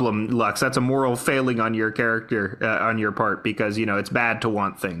problem, Lux. That's a moral failing on your character, on your part, because, it's bad to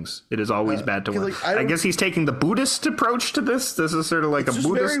want things. It is always bad to want. Like, I guess he's taking the Buddhist approach to this. This is sort of like a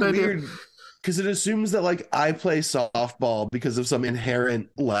Buddhist idea. Weird. Because it assumes that, like, I play softball because of some inherent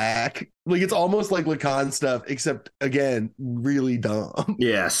lack. Like, it's almost like Lacan stuff, except, again, really dumb.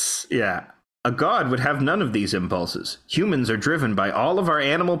 Yes, yeah. A god would have none of these impulses. Humans are driven by all of our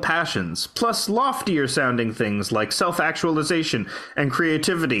animal passions, plus loftier sounding things like self-actualization and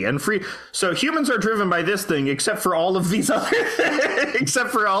creativity and free. So humans are driven by this thing, except for all of these other, except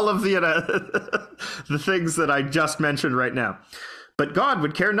for all of the the things that I just mentioned right now. But God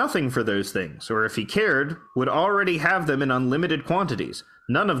would care nothing for those things, or if he cared, would already have them in unlimited quantities.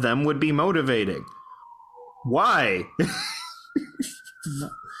 None of them would be motivating. Why?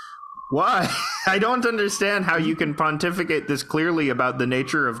 Why? I don't understand how you can pontificate this clearly about the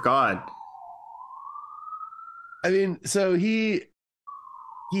nature of God. I mean, so he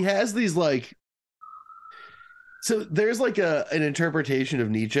has these like... So there's like an interpretation of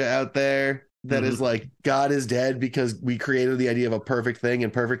Nietzsche out there that is like, God is dead because we created the idea of a perfect thing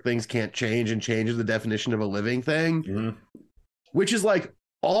and perfect things can't change, and change is the definition of a living thing, which is like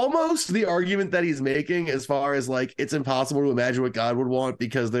almost the argument that he's making as far as like, it's impossible to imagine what God would want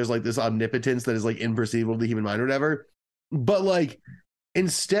because there's like this omnipotence that is like imperceivable to the human mind or whatever. But like,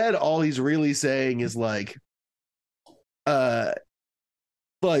 instead, all he's really saying is like that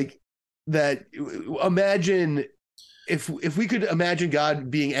imagine if we could imagine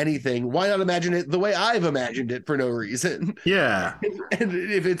God being anything, why not imagine it the way I've imagined it for no reason? Yeah. And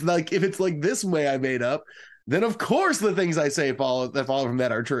if it's like this way I made up, then of course the things I say follow from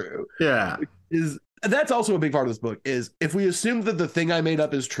that are true. Yeah. That's also a big part of this book, is if we assume that the thing I made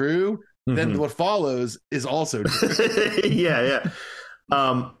up is true, then what follows is also true. Yeah.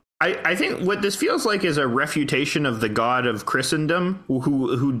 I think what this feels like is a refutation of the God of Christendom,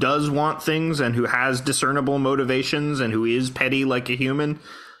 who does want things and who has discernible motivations and who is petty like a human.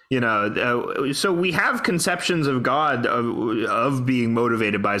 So we have conceptions of God of being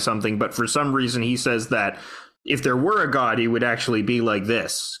motivated by something, but for some reason he says that if there were a God, he would actually be like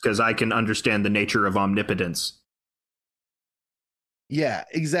this, because I can understand the nature of omnipotence. Yeah,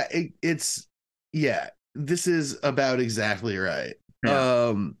 exactly. This is about exactly right.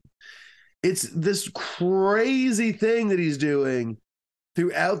 Yeah. It's this crazy thing that he's doing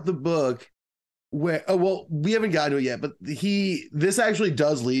throughout the book where, we haven't gotten to it yet, but this actually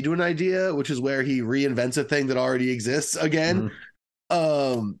does lead to an idea, which is where he reinvents a thing that already exists again.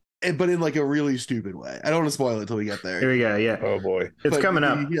 But in like a really stupid way. I don't want to spoil it until we get there. Here we go. Yeah. Oh boy. It's coming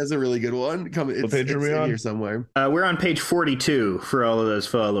up. He has a really good one. What page are we on? Here somewhere. We're on page 42 for all of those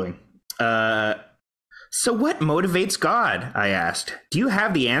following. So what motivates God? I asked. Do you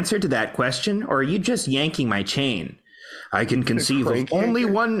have the answer to that question, or are you just yanking my chain? I can conceive of only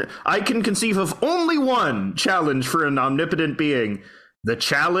one challenge for an omnipotent being: the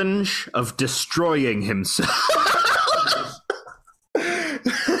challenge of destroying himself.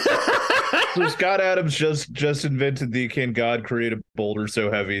 So Scott Adams just invented the can God create a boulder so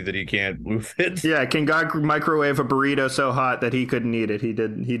heavy that he can't move it? Yeah, can God microwave a burrito so hot that he couldn't eat it? He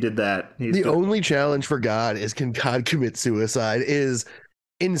did that. The only challenge for God is, can God commit suicide? Is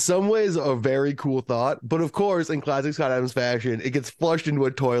in some ways a very cool thought, but of course, in classic Scott Adams fashion, it gets flushed into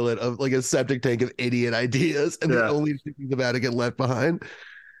a toilet of like a septic tank of idiot ideas, and the only things about it get left behind.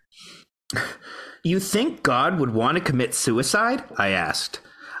 You think God would want to commit suicide? I asked.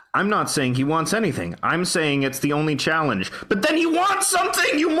 I'm not saying he wants anything. I'm saying it's the only challenge. But then he wants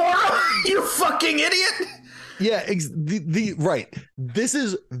something, you moron! You fucking idiot! Yeah, right. This.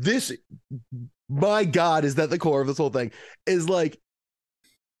 My God, is that the core of this whole thing? Is like,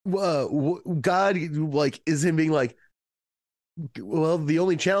 God, like, is him being like, well, the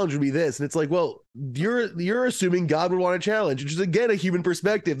only challenge would be this, and it's like, well, you're assuming God would want a challenge, which is again a human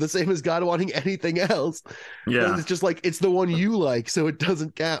perspective, the same as God wanting anything else. Yeah, and it's just like, it's the one you like, so it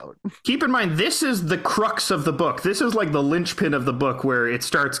doesn't count. Keep in mind, this is the crux of the book. This is like the linchpin of the book, where it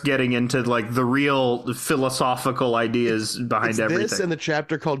starts getting into like the real philosophical ideas behind everything. This and the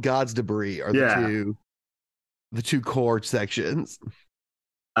chapter called God's Debris are the two core sections.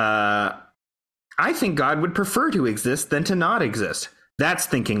 I think God would prefer to exist than to not exist. That's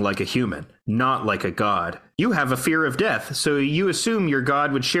thinking like a human, not like a god. You have a fear of death, so you assume your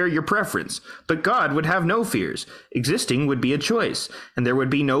God would share your preference. But God would have no fears. Existing would be a choice, and there would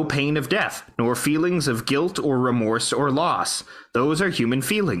be no pain of death, nor feelings of guilt or remorse or loss. Those are human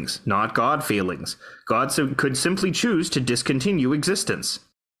feelings, not God feelings. God could simply choose to discontinue existence.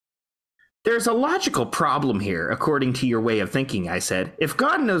 There's a logical problem here, according to your way of thinking, I said. If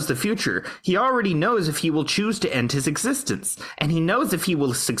God knows the future, he already knows if he will choose to end his existence, and he knows if he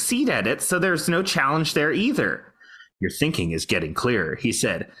will succeed at it, so there's no challenge there either. Your thinking is getting clearer, he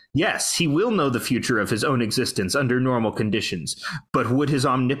said. Yes, he will know the future of his own existence under normal conditions, but would his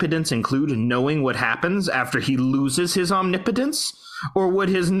omnipotence include knowing what happens after he loses his omnipotence? Or would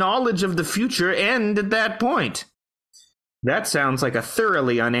his knowledge of the future end at that point? That sounds like a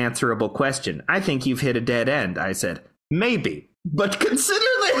thoroughly unanswerable question. I think you've hit a dead end, I said. Maybe, but consider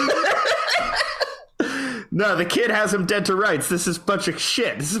that. No, the kid has him dead to rights. This is a bunch of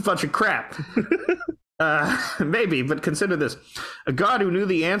shit. This is a bunch of crap. Maybe, but consider this. A God who knew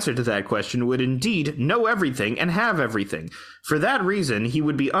the answer to that question would indeed know everything and have everything. For that reason, he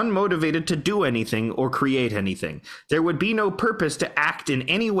would be unmotivated to do anything or create anything. There would be no purpose to act in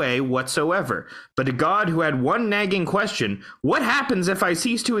any way whatsoever. But a God who had one nagging question, what happens if I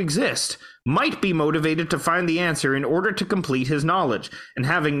cease to exist, might be motivated to find the answer in order to complete his knowledge. And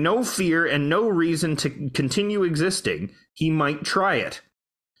having no fear and no reason to continue existing, he might try it.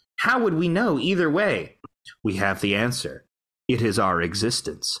 How would we know either way? We have the answer. It is our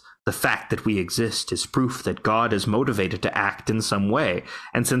existence. The fact that we exist is proof that God is motivated to act in some way,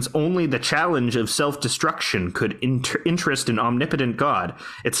 and since only the challenge of self-destruction could interest an omnipotent God,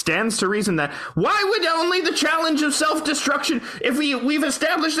 it stands to reason that why would only the challenge of self-destruction, if we've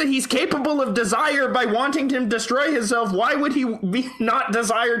established that he's capable of desire by wanting to destroy himself, why would he not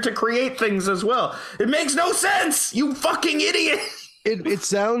desire to create things as well? It makes no sense, you fucking idiot!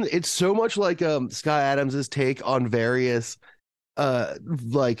 It's so much like Scott Adams's take on various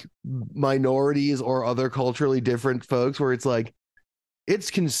like minorities or other culturally different folks, where it's like, it's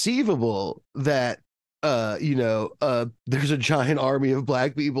conceivable that there's a giant army of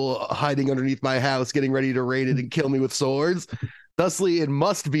black people hiding underneath my house getting ready to raid it and kill me with swords. Thusly, it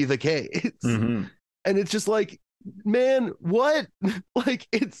must be the case. Mm-hmm. And it's just like, man, what? Like,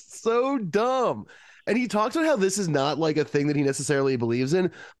 it's so dumb. And he talks about how this is not like a thing that he necessarily believes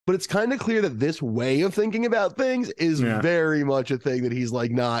in, but it's kind of clear that this way of thinking about things is very much a thing that he's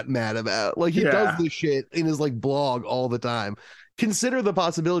like not mad about. Like, he does this shit in his like blog all the time. Consider the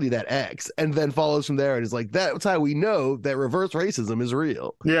possibility that X, and then follows from there and is like, that's how we know that reverse racism is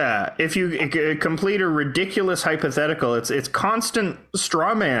real. Yeah, if you complete a ridiculous hypothetical, it's constant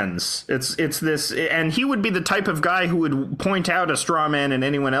straw mans. It's this, and he would be the type of guy who would point out a straw man in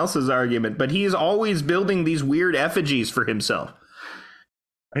anyone else's argument, but he is always building these weird effigies for himself.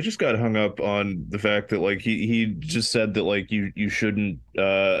 I just got hung up on the fact that like he just said that like you shouldn't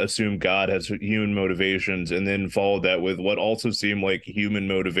assume God has human motivations, and then followed that with what also seemed like human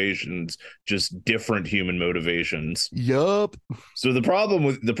motivations, just different human motivations. Yup. So the problem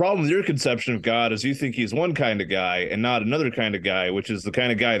with your conception of God is you think he's one kind of guy and not another kind of guy, which is the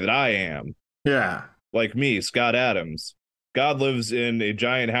kind of guy that I am. Yeah. Like me, Scott Adams. God lives in a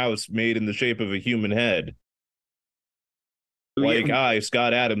giant house made in the shape of a human head. Like I,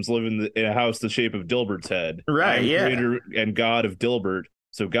 Scott Adams, live in a house the shape of Dilbert's head. Right, I'm creator and God of Dilbert,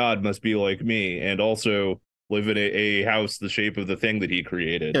 so God must be like me, and also live in a house the shape of the thing that he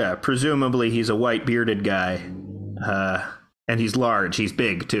created. Yeah, presumably he's a white bearded guy, and he's large. He's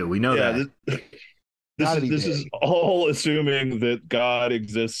big too. We know that. This is all assuming that God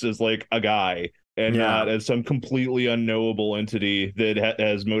exists as like a guy, and not as some completely unknowable entity that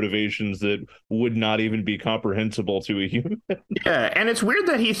has motivations that would not even be comprehensible to a human. Yeah, and it's weird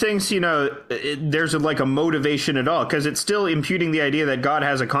that he thinks, there's like a motivation at all, because it's still imputing the idea that God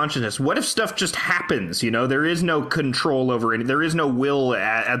has a consciousness. What if stuff just happens? There is no control over it. There is no will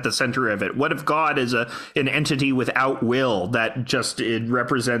at the center of it. What if God is an entity without will that just it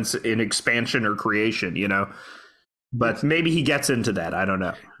represents an expansion or creation, But maybe he gets into that. I don't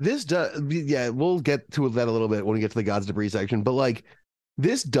know. This does, we'll get to that a little bit when we get to the God's debris section. But like,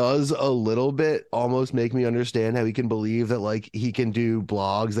 this does a little bit almost make me understand how he can believe that like he can do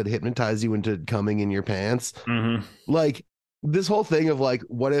blogs that hypnotize you into coming in your pants. Mm-hmm. Like this whole thing of like,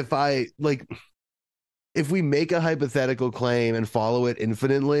 what if if we make a hypothetical claim and follow it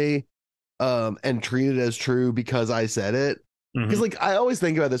infinitely, and treat it as true because I said it. Because like I always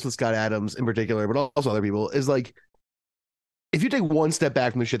think about this with Scott Adams in particular, but also other people, is like, if you take one step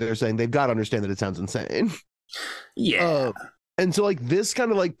back from the shit they're saying, they've got to understand that it sounds insane. Yeah. And so like this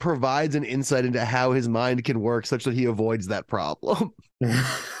kind of like provides an insight into how his mind can work such that he avoids that problem.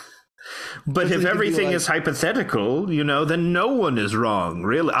 But if everything is hypothetical, then no one is wrong.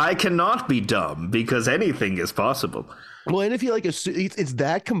 Really, I cannot be dumb because anything is possible. Well, and if you like, it's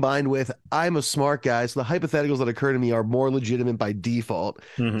that combined with I'm a smart guy, so the hypotheticals that occur to me are more legitimate by default.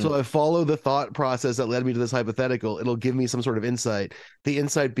 So I follow the thought process that led me to this hypothetical. It'll give me some sort of insight. The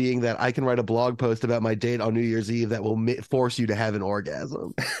insight being that I can write a blog post about my date on New Year's Eve that will force you to have an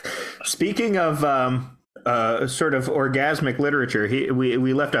orgasm. Speaking of sort of orgasmic literature,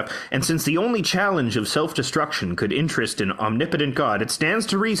 we left up. And since the only challenge of self-destruction could interest an omnipotent God, it stands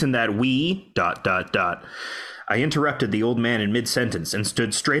to reason that we ... I interrupted the old man in mid-sentence and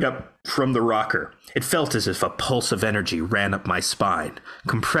stood straight up from the rocker. It felt as if a pulse of energy ran up my spine,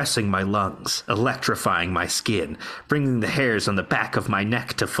 compressing my lungs, electrifying my skin, bringing the hairs on the back of my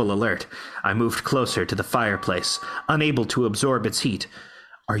neck to full alert. I moved closer to the fireplace, unable to absorb its heat.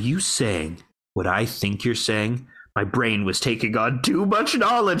 Are you saying what I think you're saying? My brain was taking on too much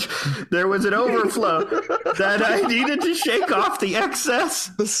knowledge. There was an overflow that I needed to shake off the excess.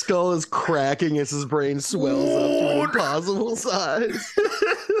 The skull is cracking as his brain swells up to an impossible size.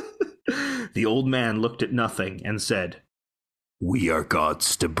 The old man looked at nothing and said, "We are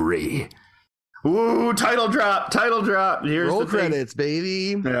God's debris." Ooh, title drop. Here's roll the credits,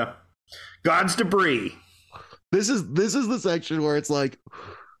 baby. Yeah. God's debris. This is the section where it's like,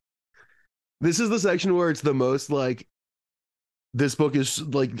 this is the section where it's the most like, this book is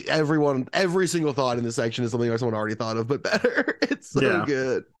like every single thought in this section is something someone already thought of, but better. It's so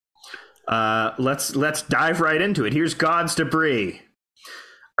good. Let's dive right into it. Here's God's debris.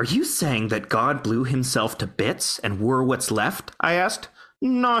 Are you saying that God blew himself to bits and we're what's left? I asked.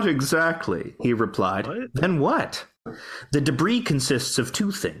 Not exactly, he replied. What? Then what? The debris consists of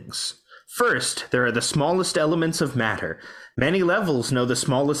two things. First, there are the smallest elements of matter. Many levels know the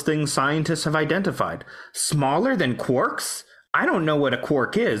smallest things scientists have identified. Smaller than quarks? I don't know what a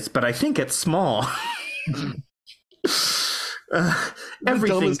quark is, but I think it's small. The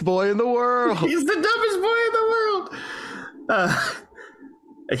dumbest boy in the world. He's the dumbest boy in the world.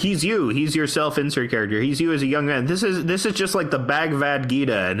 He's you. He's your self-insert character. He's you as a young man. This is just like the Bhagavad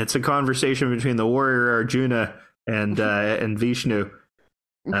Gita, and it's a conversation between the warrior Arjuna and Vishnu.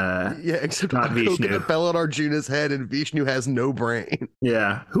 Yeah, except not coconut Vishnu. fell on Arjuna's head, and Vishnu has no brain.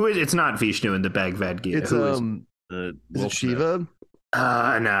 Yeah, who is? It's not Vishnu in the Bhagavad Gita. It's Who is? Is it Shiva?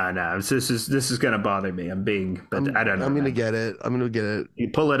 No. This is gonna bother me. I don't know. I'm gonna get it. I'm gonna get it. You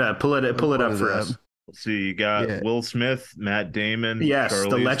pull it up. Pull it up for us. Let's see, you got Will Smith, Matt Damon. Yes, Charlize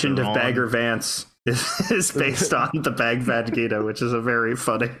the Legend Theron. of Bagger Vance is based on the Bhagavad Gita, which is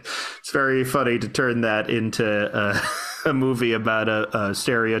it's very funny to turn that into a movie about a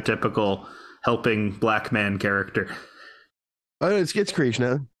stereotypical helping black man character. Oh, it's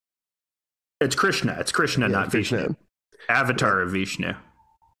Krishna. It's Krishna. It's Krishna, Yeah, not Krishna. Vishnu. Avatar of Vishnu.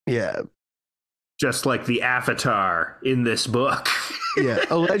 Yeah. Just like the Avatar in this book. Yeah.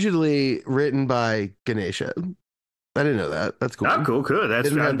 Allegedly written by Ganesha. I didn't know that. That's cool. Oh, cool. They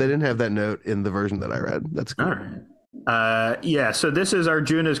didn't have that note in the version that I read. That's cool. All right. Yeah, so this is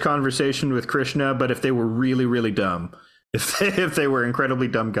Arjuna's conversation with Krishna, but if they were really, really dumb, if they were incredibly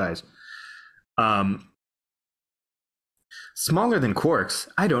dumb guys. Smaller than quarks.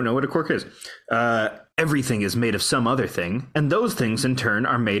 I don't know what a quark is. Everything is made of some other thing, and those things in turn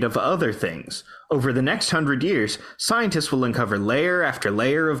are made of other things. Over the next 100 years, scientists will uncover layer after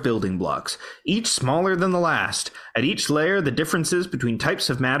layer of building blocks, each smaller than the last. At each layer, the differences between types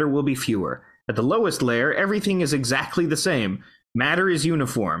of matter will be fewer. At the lowest layer, everything is exactly the same. Matter is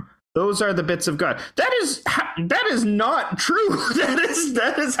uniform. Those are the bits of God. That is not true.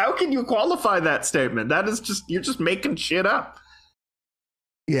 That is how can you qualify that statement? That is just, you're just making shit up.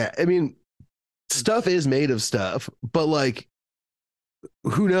 Yeah, I mean, stuff is made of stuff, but like,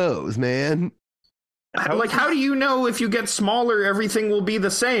 who knows, man? How do you know if you get smaller, everything will be the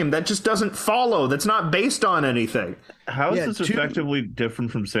same? That just doesn't follow. That's not based on anything. How is this effectively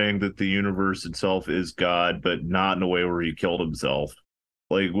different from saying that the universe itself is God, but not in a way where he killed himself?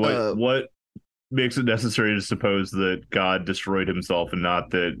 Like, what makes it necessary to suppose that God destroyed himself and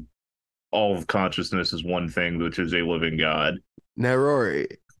not that all of consciousness is one thing, which is a living God? Now, Rory,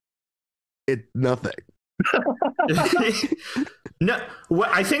 it's nothing. No,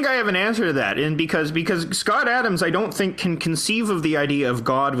 I think I have an answer to that, and because Scott Adams, I don't think, can conceive of the idea of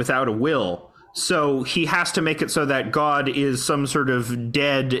God without a will. So he has to make it so that God is some sort of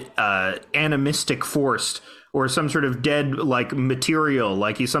dead animistic force, or some sort of dead like material,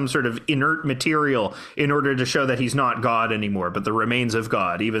 like he's some sort of inert material, in order to show that he's not God anymore, but the remains of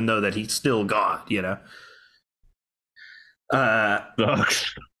God, even though that he's still God, you know. I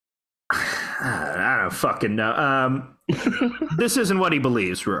don't fucking know. This isn't what he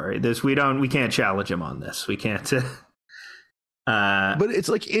believes, Rory. We can't challenge him on this. We can't. But it's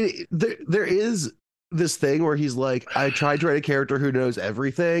like there is this thing where he's like, I tried to write a character who knows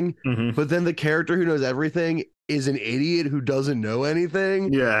everything, but then the character who knows everything is an idiot who doesn't know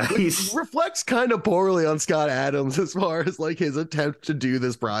anything. Yeah, he reflects kind of poorly on Scott Adams as far as like his attempt to do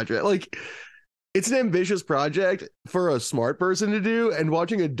this project. Like, it's an ambitious project for a smart person to do, and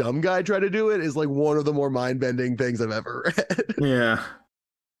watching a dumb guy try to do it is like one of the more mind-bending things I've ever read. Yeah.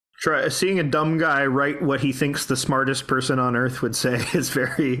 Seeing a dumb guy write what he thinks the smartest person on earth would say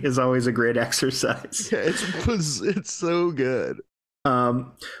is always a great exercise. Yeah, it's so good.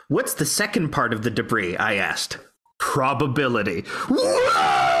 What's the second part of the debris? I asked. Probability.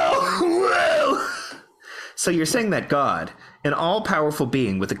 Whoa! So you're saying that God, an all-powerful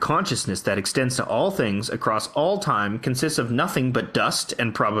being with a consciousness that extends to all things across all time, consists of nothing but dust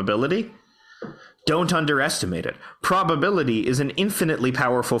and probability? Don't underestimate it. Probability is an infinitely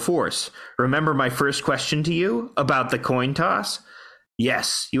powerful force. Remember my first question to you about the coin toss?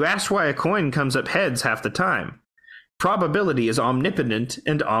 Yes, you asked why a coin comes up heads half the time. Probability is omnipotent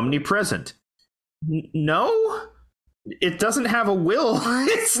and omnipresent. No? It doesn't have a will.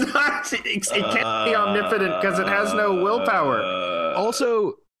 It can't be omnipotent because it has no willpower.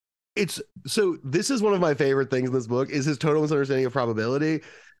 Also, this is one of my favorite things in this book is his total misunderstanding of probability,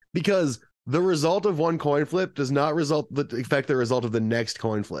 because the result of one coin flip does not affect the result of the next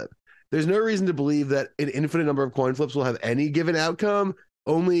coin flip. There's no reason to believe that an infinite number of coin flips will have any given outcome.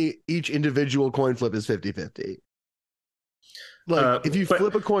 Only each individual coin flip is 50-50. Like, if you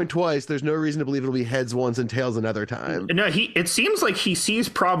flip a coin twice, there's no reason to believe it'll be heads once and tails another time. No, it seems like he sees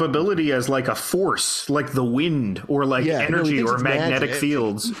probability as like a force, like the wind, or like energy, or magnetic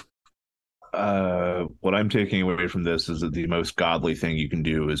fields. What I'm taking away from this is that the most godly thing you can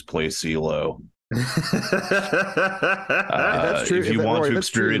do is play CeeLo. That's true. If you want to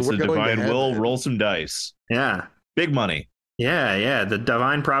experience the divine will, roll some dice. Yeah. Big money. Yeah. The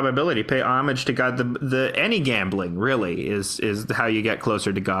divine probability. Pay homage to God. The any gambling really is how you get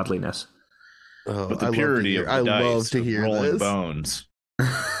closer to godliness. Oh, but the purity of the dice, love to hear rolling this. Bones.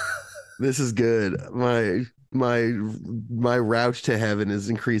 This is good. my route to heaven is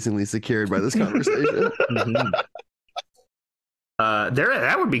increasingly secured by this conversation.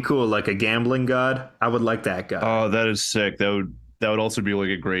 That would be cool, like a gambling god. I would like that guy. Oh, that is sick. That would also be like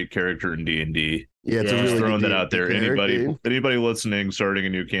a great character in D&D. Yeah, it's Yeah. a really Throwing good that out there. character. Anybody listening, starting a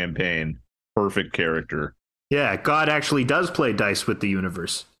new campaign, perfect character. Yeah, God actually does play dice with the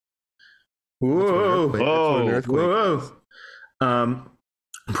universe. Whoa, Whoa, whoa.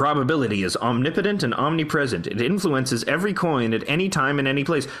 Probability is omnipotent and omnipresent. It influences every coin at any time and any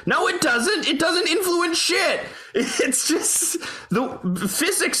place. No, it doesn't. It doesn't influence shit. It's just the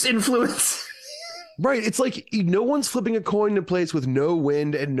physics influence. Right, it's like no one's flipping a coin to place with no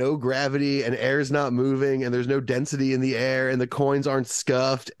wind and no gravity, and air's not moving, and there's no density in the air, and the coins aren't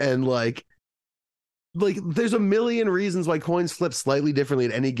scuffed, and like there's a million reasons why coins flip slightly differently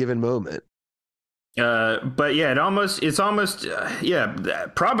at any given moment. But yeah, it's almost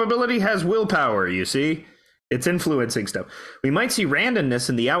probability has willpower, you see. It's influencing stuff. We might see randomness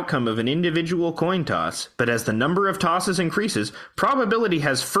in the outcome of an individual coin toss, but as the number of tosses increases, probability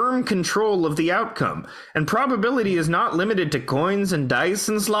has firm control of the outcome. And probability is not limited to coins and dice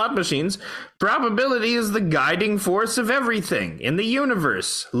and slot machines. Probability is the guiding force of everything in the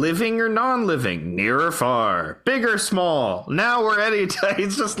universe, living or non-living, near or far, big or small. Now we're ready to...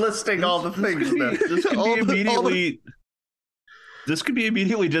 He's just listing all the things. This could be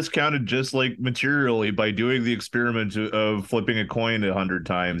immediately discounted just like materially by doing the experiment of flipping a coin 100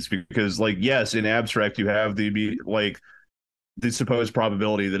 times, because like, yes, in abstract you have the supposed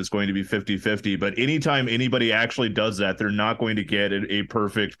probability that it's going to be 50-50, but anytime anybody actually does that, they're not going to get a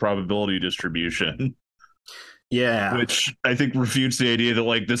perfect probability distribution. Yeah, which I think refutes the idea that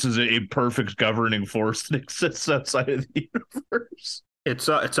like this is a perfect governing force that exists outside of the universe. It's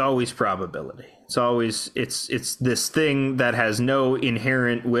always probability. It's this thing that has no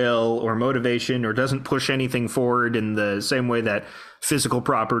inherent will or motivation or doesn't push anything forward in the same way that physical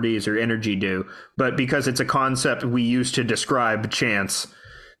properties or energy do. But because it's a concept we use to describe chance,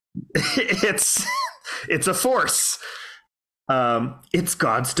 it's a force. It's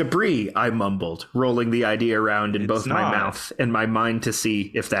God's debris, I mumbled, rolling the idea around in both my mouth and my mind to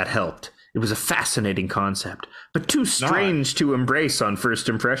see if that helped. It was a fascinating concept, but too strange to embrace on first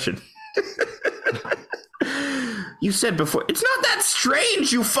impression. You said before, it's not that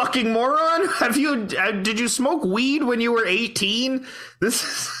strange, you fucking moron. Did you smoke weed when you were 18?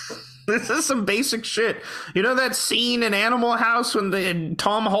 This is some basic shit. You know that scene in Animal House when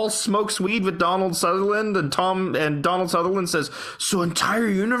Tom Hulse smokes weed with Donald Sutherland, and Donald Sutherland says, "So entire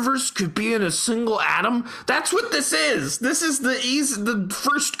universe could be in a single atom." That's what this is. This is the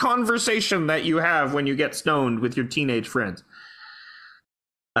first conversation that you have when you get stoned with your teenage friends.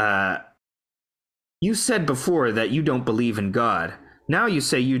 You said before that you don't believe in God. Now you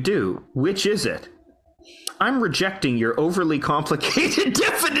say you do. Which is it? I'm rejecting your overly complicated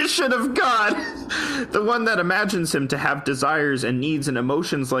definition of God, the one that imagines him to have desires and needs and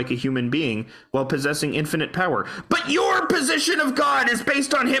emotions like a human being while possessing infinite power. But your position of God is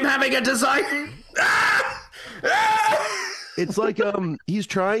based on him having a desire. It's like he's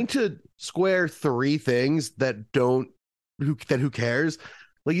trying to square three things that who cares?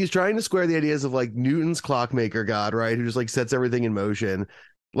 Like he's trying to square the ideas of like Newton's clockmaker God, right? Who just like sets everything in motion.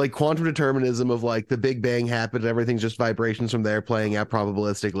 Like quantum determinism of like the Big Bang happened and everything's just vibrations from there playing out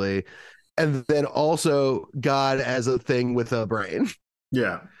probabilistically. And then also God as a thing with a brain.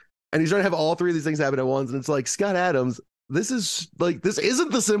 Yeah. And he's trying to have all three of these things happen at once. And it's like, Scott Adams, this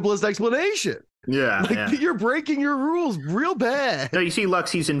isn't the simplest explanation. Yeah, You're breaking your rules real bad. No, you see,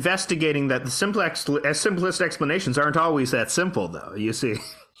 Lux, he's investigating that the simplest explanations aren't always that simple, though. You see,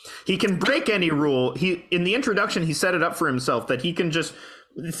 he can break any rule. In the introduction, he set it up for himself that he can just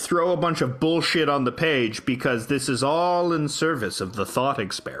throw a bunch of bullshit on the page because this is all in service of the thought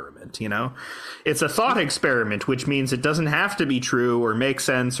experiment, you know? It's a thought experiment, which means it doesn't have to be true or make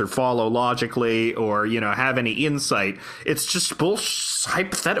sense or follow logically or, have any insight. It's just bullshit,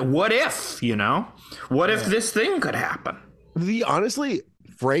 hypothetical. What if, What if this thing could happen?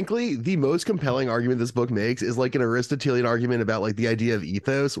 Frankly, the most compelling argument this book makes is like an Aristotelian argument about like the idea of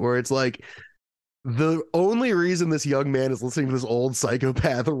ethos, where it's like, the only reason this young man is listening to this old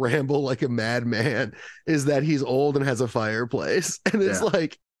psychopath ramble like a madman is that he's old and has a fireplace. And it's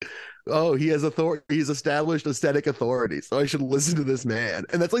like, oh, he has authority. He's established aesthetic authority. So I should listen to this man.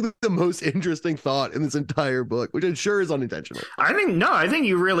 And that's like the most interesting thought in this entire book, which I'm sure is unintentional. I think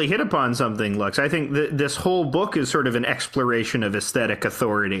you really hit upon something, Lux. I think this whole book is sort of an exploration of aesthetic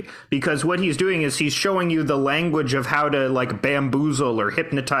authority, because what he's doing is he's showing you the language of how to like bamboozle or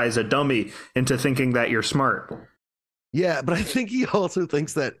hypnotize a dummy into thinking that you're smart. Yeah, but I think he also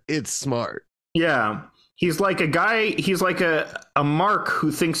thinks that it's smart. Yeah. He's like a guy. He's like a mark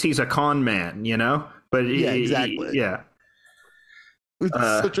who thinks he's a con man, you know. But Yeah, exactly. Yeah, It's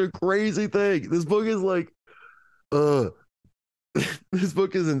such a crazy thing. This book is like, this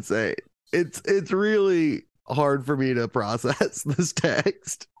book is insane. It's really hard for me to process this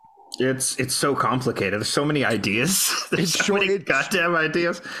text. it's so complicated. There's so many ideas. There's so many goddamn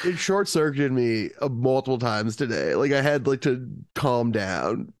ideas. It short circuited me multiple times today. Like I had like to calm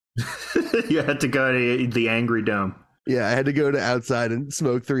down. You had to go to the Angry Dome. Yeah, I had to go to outside and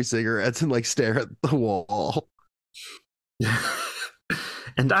smoke 3 cigarettes and like stare at the wall.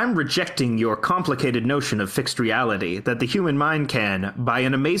 And I'm rejecting your complicated notion of fixed reality that the human mind can, by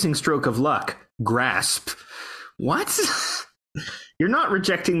an amazing stroke of luck, grasp. What? You're not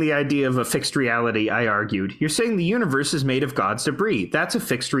rejecting the idea of a fixed reality, I argued. You're saying the universe is made of God's debris. That's a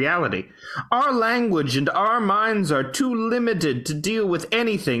fixed reality. Our language and our minds are too limited to deal with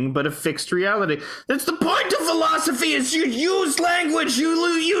anything but a fixed reality. That's the point of philosophy, is you use language, you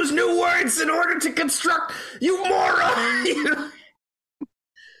use new words in order to construct, you moron!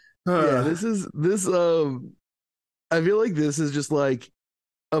 Yeah, this I feel like this is just like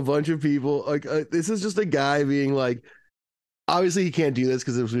a bunch of people, like this is just a guy being like, obviously he can't do this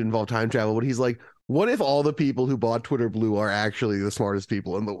because it would involve time travel, but he's like, what if all the people who bought Twitter Blue are actually the smartest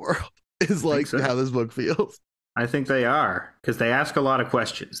people in the world? Is like so. How this book feels. I think they are, because they ask a lot of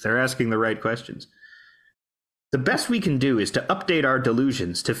questions. They're asking the right questions. The best we can do is to update our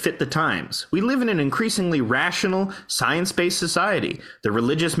delusions to fit the times. We live in an increasingly rational, science-based society. The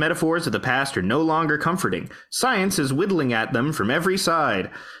religious metaphors of the past are no longer comforting. Science is whittling at them from every side.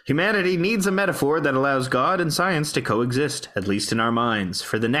 Humanity needs a metaphor that allows God and science to coexist, at least in our minds,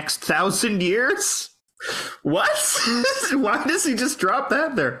 for the next 1,000 years? What? Why does he just drop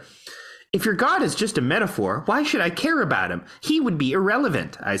that there? If your God is just a metaphor, why should I care about him? He would be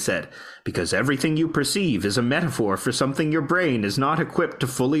irrelevant, I said, because everything you perceive is a metaphor for something your brain is not equipped to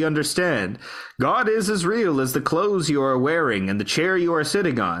fully understand. God is as real as the clothes you are wearing and the chair you are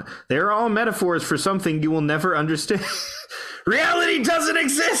sitting on. They are all metaphors for something you will never understand. Reality doesn't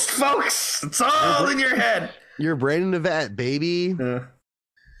exist, folks! It's all in your head. Your brain in a vat, baby.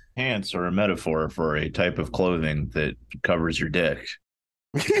 Pants are a metaphor for a type of clothing that covers your dick.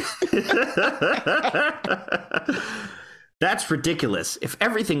 That's ridiculous. If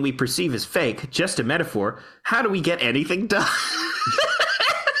everything we perceive is fake, just a metaphor, how do we get anything done?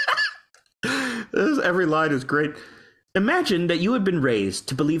 Every line is great. Imagine that you had been raised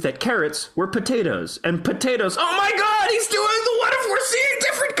to believe that carrots were potatoes, and potatoes. Oh my God, he's doing the what if we're seeing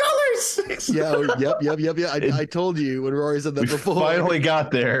different colors? Yeah, I told you when Rory said that before. Finally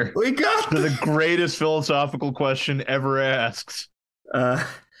got there. We got to the greatest philosophical question ever asked.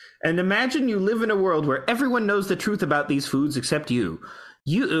 And imagine you live in a world where everyone knows the truth about these foods except you.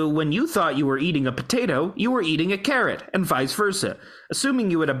 When you thought you were eating a potato, you were eating a carrot, and vice versa.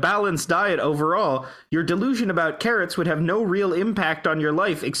 Assuming you had a balanced diet overall, your delusion about carrots would have no real impact on your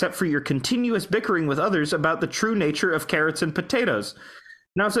life except for your continuous bickering with others about the true nature of carrots and potatoes.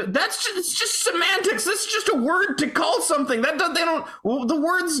 Now, so it's just semantics. That's just a word to call something. The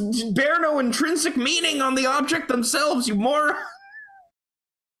words bear no intrinsic meaning on the object themselves, you moron.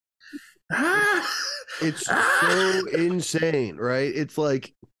 It's so insane, right? It's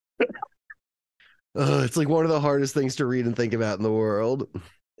like one of the hardest things to read and think about in the world.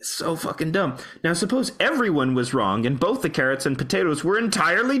 It's so fucking dumb. Now, suppose everyone was wrong and both the carrots and potatoes were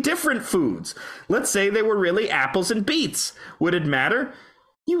entirely different foods. Let's say they were really apples and beets. Would it matter?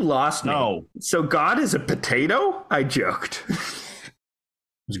 You lost me. No. So God is a potato? I joked. It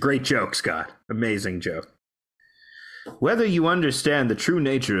was a great joke, Scott. Amazing joke. Whether you understand the true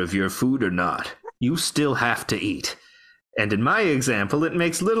nature of your food or not, you still have to eat. And in my example, it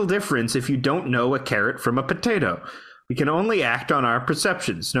makes little difference if you don't know a carrot from a potato. We can only act on our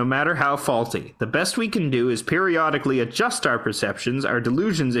perceptions, no matter how faulty. The best we can do is periodically adjust our perceptions, our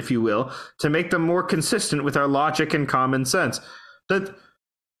delusions, if you will, to make them more consistent with our logic and common sense.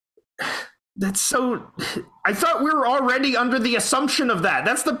 That's so... I thought we were already under the assumption of that.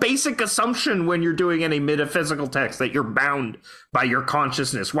 That's the basic assumption when you're doing any metaphysical text, that you're bound by your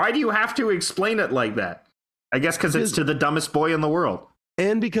consciousness. Why do you have to explain it like that? I guess because it's to the dumbest boy in the world.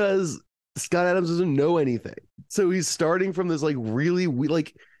 And because Scott Adams doesn't know anything. So he's starting from this like really...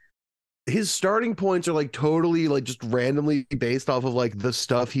 like his starting points are like totally like just randomly based off of like the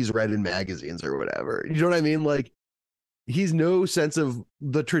stuff he's read in magazines or whatever. You know what I mean? Like, he's no sense of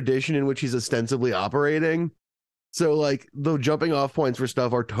the tradition in which he's ostensibly operating. So like the jumping off points for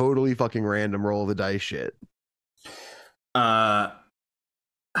stuff are totally fucking random roll of the dice shit.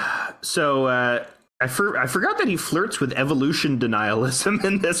 So I forgot that he flirts with evolution denialism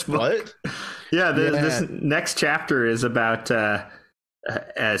in this book. What? Yeah, this next chapter is about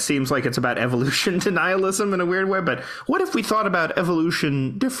seems like it's about evolution denialism in a weird way, but what if we thought about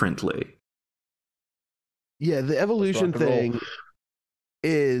evolution differently? Yeah, the evolution thing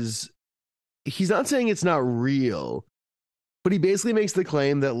is, he's not saying it's not real, but he basically makes the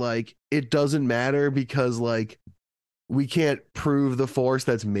claim that like it doesn't matter because like we can't prove the force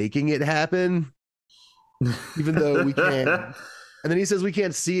that's making it happen, even though we can. And then he says we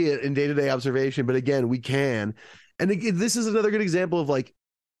can't see it in day-to-day observation, but again, we can. And again, this is another good example of like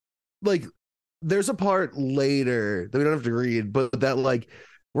there's a part later that we don't have to read, but that like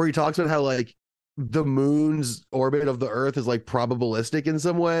where he talks about how like the moon's orbit of the Earth is like probabilistic in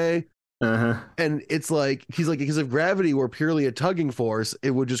some way. And it's like, he's like, because if gravity were purely a tugging force,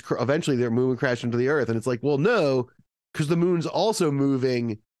 it would just eventually their moon would crash into the Earth. And it's like, well, no, because the moon's also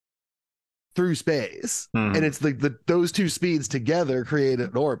moving through space, and it's like those two speeds together create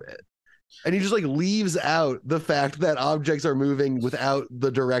an orbit. And he just like leaves out the fact that objects are moving without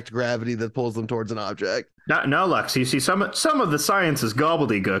the direct gravity that pulls them towards an object. No, Lux, you see, some of the science is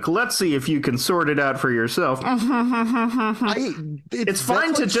gobbledygook. Let's see if you can sort it out for yourself. It's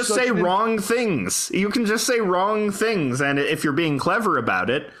fine to just say wrong things. You can just say wrong things, and if you're being clever about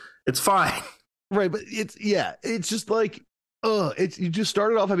it, it's fine. Right, but it's just like, you just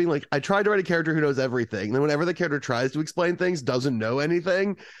started off by being like, I tried to write a character who knows everything. And then whenever the character tries to explain things, doesn't know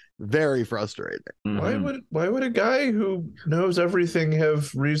anything. Very frustrating. Why would a guy who knows everything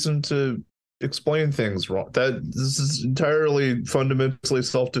have reason to explain things wrong? This is entirely fundamentally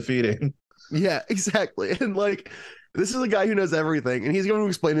self-defeating. Yeah, exactly. And like, this is a guy who knows everything, and he's going to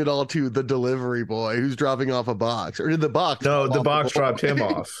explain it all to the delivery boy who's dropping off a box. Or did the box? No, the box dropped him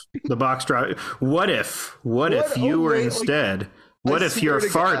off. The box dropped. What if you were instead? What if your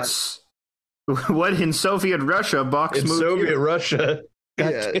farts? What in Soviet Russia? Box moved Soviet Russia.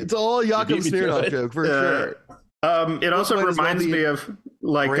 Yeah, it's all Yakov Smirnoff joke for sure. It also reminds me of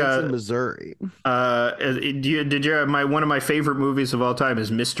like Missouri. Did you one of my favorite movies of all time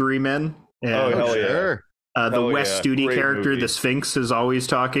is Mystery Men? Oh, hell yeah. The Wes Studi character, the Sphinx, is always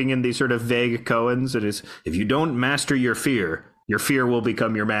talking in these sort of vague koans. It is, if you don't master your fear will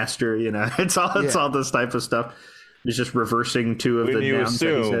become your master. You know, it's all this type of stuff. It's just reversing two of the nouns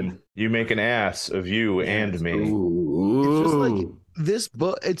that he said. You make an ass of you and me. Ooh. It's just like this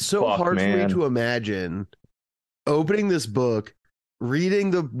book. It's so hard for me to imagine opening this book,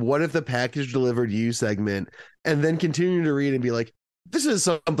 reading the "What if the package delivered you" segment, and then continuing to read and be like, this is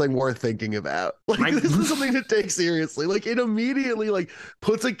something worth thinking about. Like, this is something to take seriously. Like, it immediately like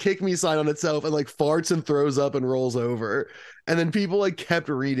puts a kick me sign on itself and like farts and throws up and rolls over. And then people like kept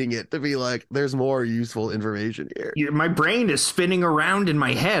reading it to be like, there's more useful information here. My brain is spinning around in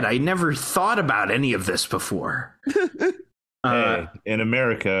my head. I never thought about any of this before. Hey, in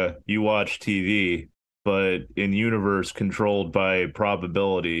America, you watch TV, but in universe controlled by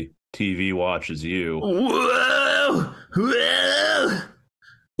probability, TV watches you. Whoa!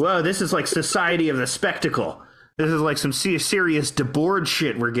 Whoa, this is like Society of the Spectacle. This is like some serious debauched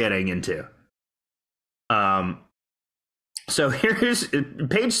shit we're getting into. So here's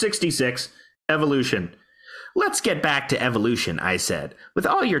page 66, evolution. Let's get back to evolution, I said. With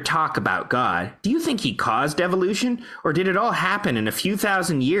all your talk about God, do you think he caused evolution? Or did it all happen in a few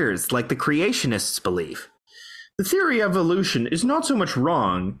thousand years like the creationists believe? The theory of evolution is not so much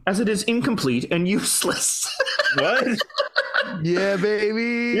wrong as it is incomplete and useless. What? Yeah,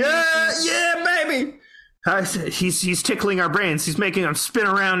 baby. Yeah, baby. He's tickling our brains. He's making them spin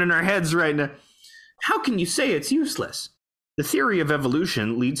around in our heads right now. How can you say it's useless? The theory of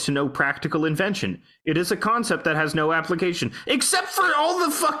evolution leads to no practical invention. It is a concept that has no application, except for all the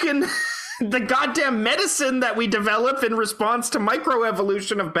fucking the goddamn medicine that we develop in response to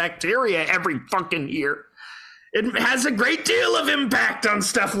microevolution of bacteria every fucking year. It has a great deal of impact on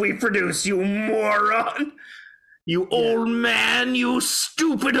stuff we produce, you moron. You old man, you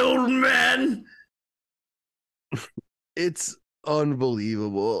stupid old man. It's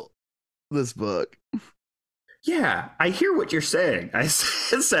unbelievable, this book. Yeah, I hear what you're saying. I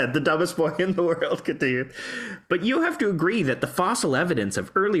said the dumbest boy in the world continued. But you have to agree that the fossil evidence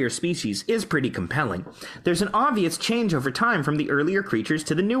of earlier species is pretty compelling. There's an obvious change over time from the earlier creatures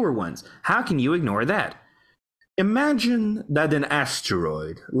to the newer ones. How can you ignore that? Imagine that an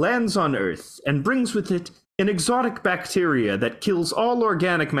asteroid lands on Earth and brings with it an exotic bacteria that kills all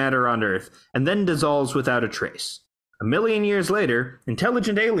organic matter on Earth and then dissolves without a trace. A million years later,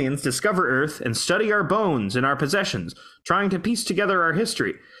 intelligent aliens discover Earth and study our bones and our possessions, trying to piece together our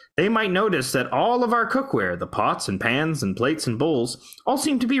history. They might notice that all of our cookware, the pots and pans and plates and bowls, all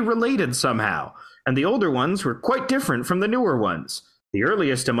seem to be related somehow, and the older ones were quite different from the newer ones. The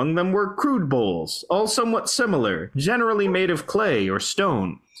earliest among them were crude bowls, all somewhat similar, generally made of clay or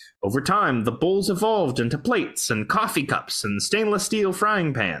stone. Over time, the bowls evolved into plates and coffee cups and stainless steel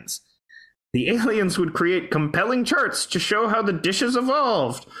frying pans. The aliens would create compelling charts to show how the dishes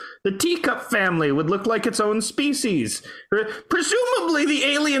evolved. The teacup family would look like its own species. Presumably, the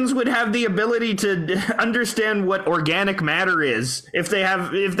aliens would have the ability to understand what organic matter is if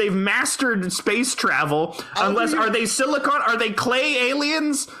they've mastered space travel. Unless, are they silicon? Are they clay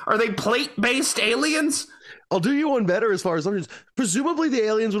aliens? Are they plate-based aliens? I'll do you one better as far as assumptions. Presumably, the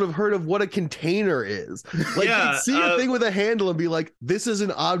aliens would have heard of what a container is. Like, they'd see a thing with a handle and be like, "This is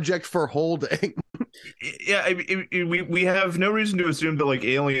an object for holding." Yeah, we have no reason to assume that like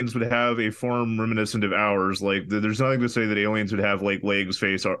aliens would have a form reminiscent of ours. Like, there's nothing to say that aliens would have like legs,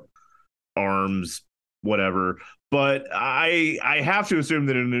 face, arms, whatever. But I have to assume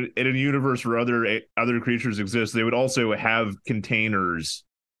that in a universe where other creatures exist, they would also have containers.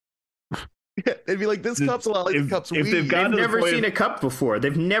 Yeah, they'd be like, this cup's a lot like the cups we They've never seen a cup before.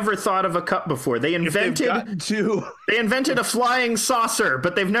 They've never thought of a cup before. They invented a flying saucer,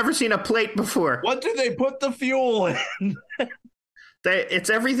 but they've never seen a plate before. What do they put the fuel in?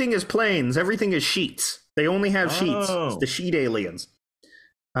 Everything is planes. Everything is sheets. They only have sheets. It's the sheet aliens.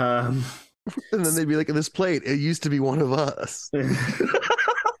 And then they'd be like, this plate, it used to be one of us.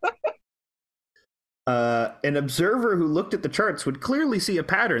 An observer who looked at the charts would clearly see a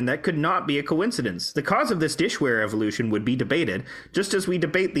pattern that could not be a coincidence. The cause of this dishware evolution would be debated, just as we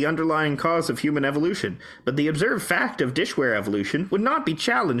debate the underlying cause of human evolution. But the observed fact of dishware evolution would not be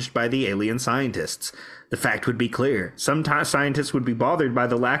challenged by the alien scientists. The fact would be clear. Some scientists would be bothered by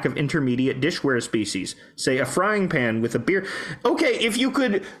the lack of intermediate dishware species, say a frying pan with a beer. Okay, if you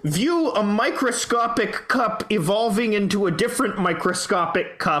could view a microscopic cup evolving into a different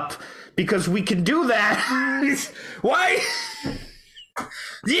microscopic cup, because we can do that. Why?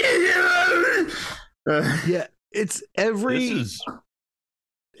 Yeah, it's every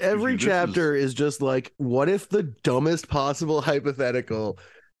chapter is just like, what if the dumbest possible hypothetical,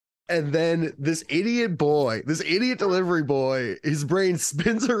 and then this idiot delivery boy, his brain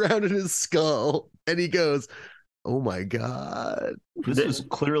spins around in his skull, and he goes, oh my God. This is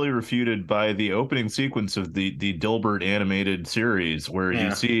clearly refuted by the opening sequence of the Dilbert animated series, where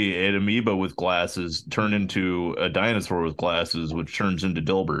you see an amoeba with glasses turn into a dinosaur with glasses, which turns into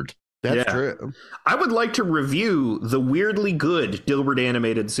Dilbert. That's true. I would like to review the weirdly good Dilbert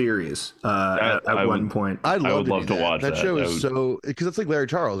animated series at one point. I would love to watch that. That show is so, because it's like Larry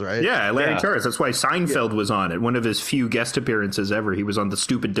Charles, right? Yeah, Larry Charles. That's why Seinfeld was on it. One of his few guest appearances ever. He was on the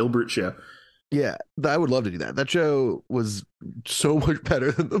stupid Dilbert show. Yeah, I would love to do that. That show was so much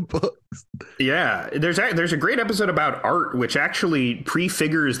better than the books. Yeah, there's a great episode about art, which actually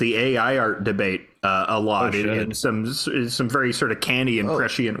prefigures the AI art debate a lot in some very sort of canny and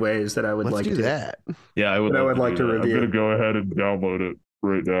prescient ways that I would like to do that. Yeah, I would like to review. I'm going to go ahead and download it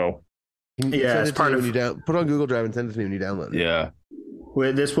right now. Yeah, it's part of put on Google Drive and send it to me when you download it. Yeah.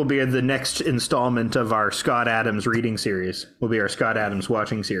 This will be the next installment of our Scott Adams reading series. Will be our Scott Adams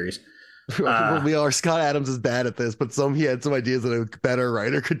watching series. Scott Adams is bad at this, but he had some ideas that a better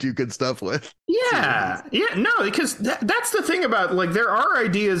writer could do good stuff with. Because that's the thing about, like, there are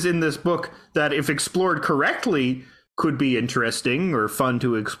ideas in this book that, if explored correctly, could be interesting or fun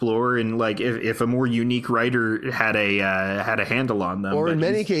to explore, and like if a more unique writer had a handle on them. Or in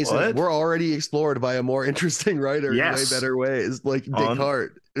many cases, we're already explored by a more interesting writer in way better ways, like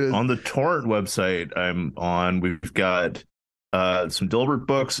Descartes. On the Torrent website I'm on, we've got some Dilbert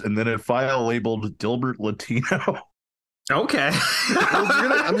books, and then a file labeled Dilbert Latino. Okay,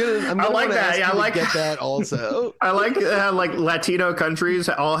 I like that. Yeah, I like get that also. I like Latino countries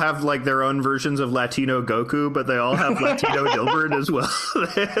all have like their own versions of Latino Goku, but they all have Latino Dilbert as well.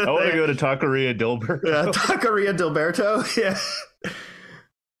 I want to go to Taqueria Dilbert. Yeah, Taqueria Dilberto. Yeah,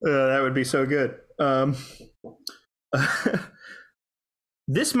 that would be so good.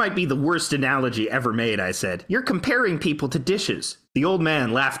 This might be the worst analogy ever made, I said. You're comparing people to dishes. The old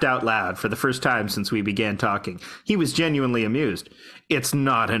man laughed out loud for the first time since we began talking. He was genuinely amused. It's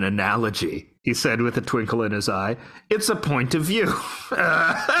not an analogy, he said with a twinkle in his eye. It's a point of view.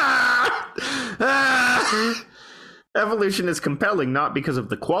 Evolution is compelling not because of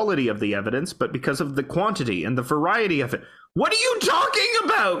the quality of the evidence, but because of the quantity and the variety of it. What are you talking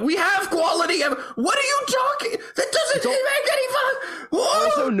about? We have quality of... What are you talking... That doesn't make any fun.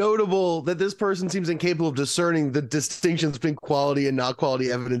 Also notable that this person seems incapable of discerning the distinctions between quality and not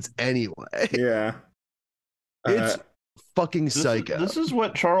quality evidence anyway. Yeah. It's fucking psycho. This is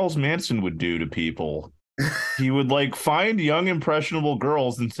what Charles Manson would do to people. He would like find young impressionable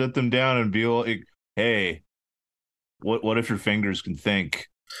girls and sit them down and be like, hey, what if your fingers can think?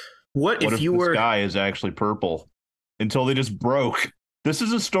 What if you the were... sky is actually purple? Until they just broke. This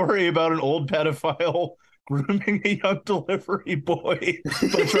is a story about an old pedophile grooming a young delivery boy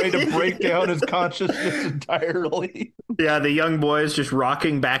by trying to break down his consciousness entirely. Yeah, the young boy is just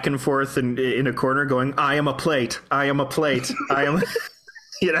rocking back and forth in a corner going, I am a plate. I am a plate. I am...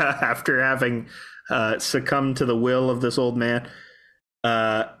 You know, after having succumbed to the will of this old man.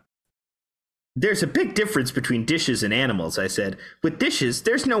 There's a big difference between dishes and animals, I said. With dishes,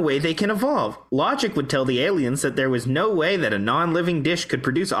 there's no way they can evolve. Logic would tell the aliens that there was no way that a non-living dish could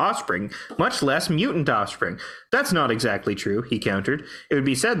produce offspring, much less mutant offspring. That's not exactly true, he countered. It would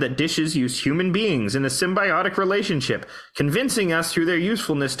be said that dishes use human beings in a symbiotic relationship, convincing us through their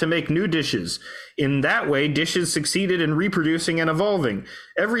usefulness to make new dishes. In that way, dishes succeeded in reproducing and evolving.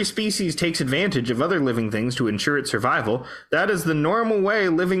 Every species takes advantage of other living things to ensure its survival. That is the normal way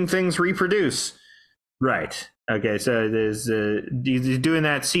living things reproduce. Right. Okay, so there's he's doing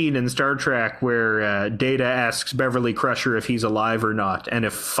that scene in Star Trek where Data asks Beverly Crusher if he's alive or not, and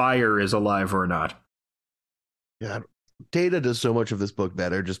if fire is alive or not. Yeah, Data does so much of this book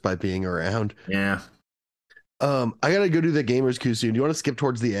better just by being around. Yeah. I gotta go do the gamers coup soon. Do you want to skip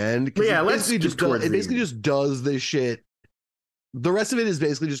towards the end? Yeah, let's skip towards it basically just does this shit. The rest of it is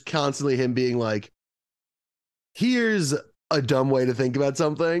basically just constantly him being like, here's a dumb way to think about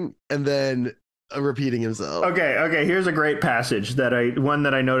something, and then repeating himself. Okay, here's a great passage that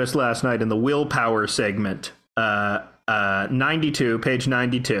I noticed last night in the willpower segment. 92, page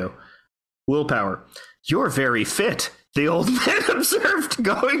 92. Willpower. You're very fit, the old man observed,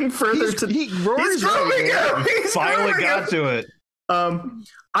 going further he's growing out. He's finally got to it.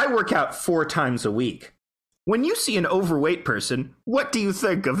 I work out 4 times a week. When you see an overweight person, what do you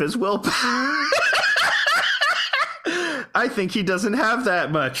think of his willpower? I think he doesn't have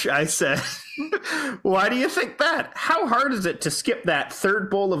that much, I said. Why do you think that? How hard is it to skip that 3rd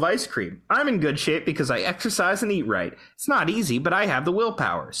bowl of ice cream? I'm in good shape because I exercise and eat right. It's not easy, but I have the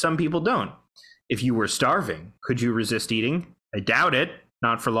willpower. Some people don't. If you were starving, could you resist eating? I doubt it.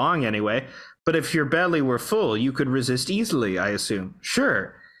 Not for long, anyway. But if your belly were full, you could resist easily, I assume.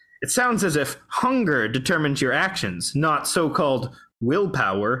 Sure. It sounds as if hunger determines your actions, not so-called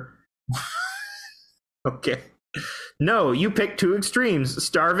willpower. Okay. No, you picked 2 extremes,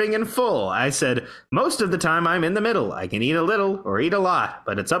 starving and full. I said, most of the time I'm in the middle. I can eat a little or eat a lot,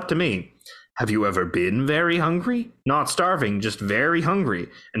 but it's up to me. Have you ever been very hungry? Not starving, just very hungry,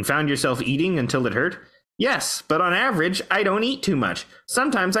 and found yourself eating until it hurt? Yes, but on average, I don't eat too much.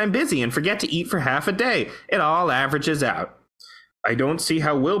 Sometimes I'm busy and forget to eat for half a day. It all averages out. I don't see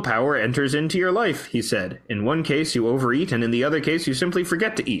how willpower enters into your life, he said. In one case, you overeat, and in the other case, you simply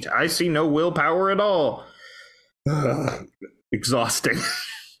forget to eat. I see no willpower at all. Exhausting.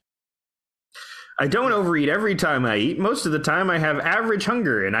 I don't overeat every time I eat. Most of the time I have average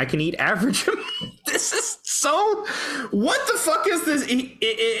hunger and I can eat average. This is so... What the fuck is this?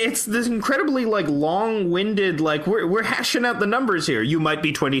 It's this incredibly like long-winded, like we're hashing out the numbers here. You might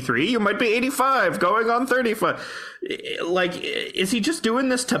be 23, you might be 85, going on 35. Like, is he just doing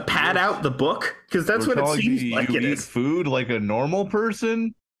this to pad out the book? Because that's what it seems like it is. You eat food like a normal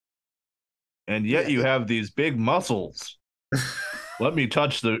person, and yet you have these big muscles. Let me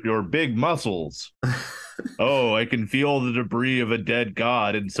touch your big muscles. Oh, I can feel the debris of a dead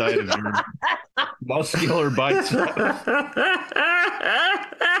god inside of your muscular bicep.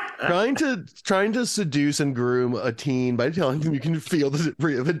 Trying to seduce and groom a teen by telling them you can feel the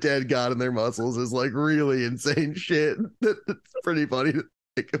debris of a dead god in their muscles is like really insane shit. That's pretty funny to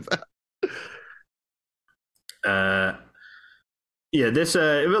think about. Yeah, this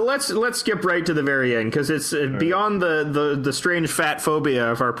let's skip right to the very end because it's beyond the strange fat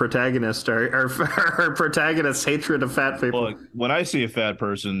phobia of our protagonist, our protagonist's hatred of fat people. Look, when I see a fat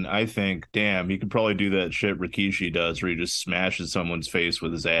person, I think, damn, he could probably do that shit Rikishi does, where he just smashes someone's face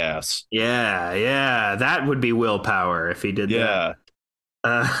with his ass. Yeah, that would be willpower if he did that.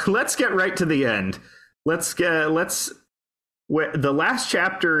 Let's get right to the end. The last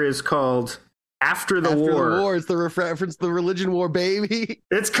chapter is called After the War. It's the reference to the religion war, baby.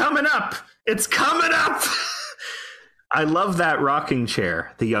 It's coming up. I love that rocking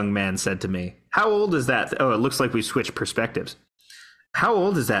chair, the young man said to me. How old is that? Oh, it looks like we switched perspectives. How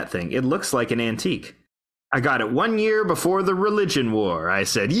old is that thing? It looks like an antique. I got it 1 year before the religion war. I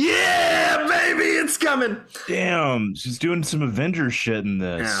said, yeah, baby, it's coming. Damn, she's doing some Avengers shit in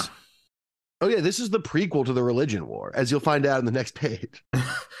this. Yeah. Oh, yeah, this is the prequel to the religion war, as you'll find out in the next page.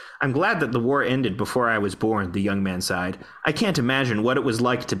 I'm glad that the war ended before I was born, the young man sighed. I can't imagine what it was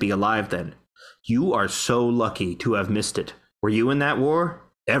like to be alive then. You are so lucky to have missed it. Were you in that war?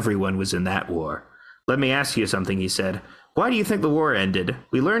 Everyone was in that war. Let me ask you something, he said. Why do you think the war ended?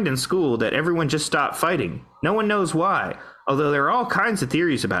 We learned in school that everyone just stopped fighting. No one knows why. Although there are all kinds of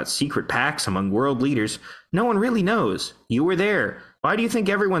theories about secret pacts among world leaders, no one really knows. You were there. Why do you think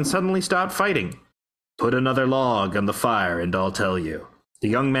everyone suddenly stopped fighting? Put another log on the fire and I'll tell you. The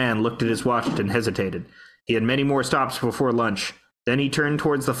young man looked at his watch and hesitated. He had many more stops before lunch. Then he turned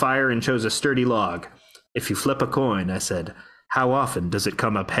towards the fire and chose a sturdy log. If you flip a coin, I said, how often does it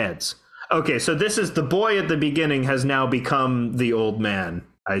come up heads? Okay, so this is the boy at the beginning has now become the old man.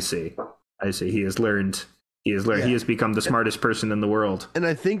 I see. He has learned. Yeah. He has become the smartest person in the world. And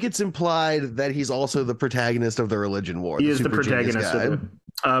I think it's implied that he's also the protagonist of the religion war. He is the protagonist of it.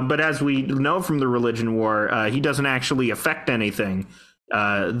 But as we know from the religion war, he doesn't actually affect anything.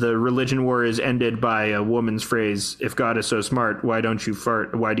 The religion war is ended by a woman's phrase, if God is so smart, why don't you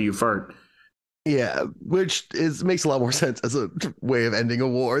fart? Why do you fart? Yeah, which makes a lot more sense as a way of ending a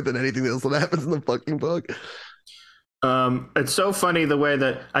war than anything else that happens in the fucking book. It's so funny the way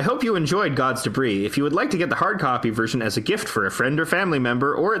that I hope you enjoyed God's Debris. If you would like to get the hard copy version as a gift for a friend or family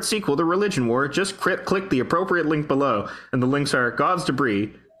member or its sequel, The Religion War, just click the appropriate link below. And the links are God's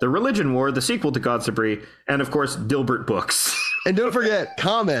Debris, The Religion War, the sequel to God's Debris, and of course, Dilbert Books. And don't forget,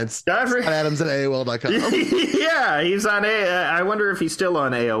 comments at Adams at AOL.com. Yeah, he's on I wonder if he's still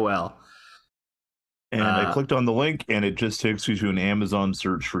on AOL. And I clicked on the link, and it just takes you to an Amazon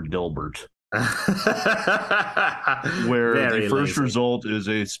search for Dilbert. Where Very the first lazy. result is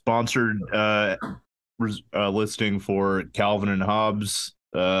a sponsored listing for Calvin and Hobbes'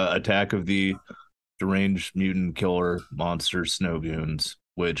 Attack of the Deranged Mutant Killer Monster Snowgoons,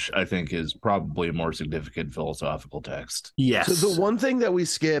 which I think is probably a more significant philosophical text. Yes. So the one thing that we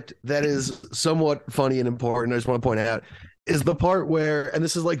skipped that is somewhat funny and important, I just want to point out, is the part where, and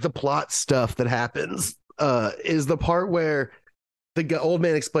this is like the plot stuff that happens, is the part where the old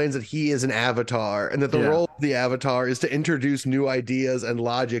man explains that he is an avatar and that the role of the avatar is to introduce new ideas and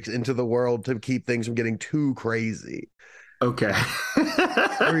logics into the world to keep things from getting too crazy. Okay.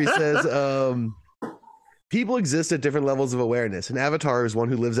 Where he says, people exist at different levels of awareness. An avatar is one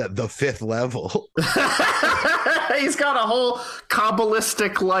who lives at the 5th level. He's got a whole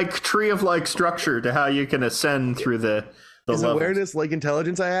Kabbalistic like tree of like structure to how you can ascend through the Is levels. awareness like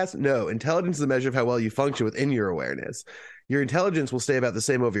intelligence, I asked? No, intelligence is a measure of how well you function within your awareness. Your intelligence will stay about the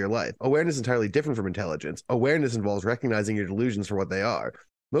same over your life. Awareness is entirely different from intelligence. Awareness involves recognizing your delusions for what they are.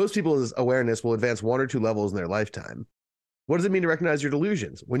 Most people's awareness will advance 1 or 2 levels in their lifetime. What does it mean to recognize your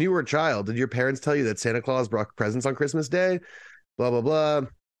delusions? When you were a child, did your parents tell you that Santa Claus brought presents on Christmas Day? Blah, blah, blah.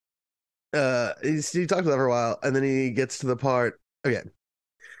 He talks about that for a while, and then he gets to the part. Okay.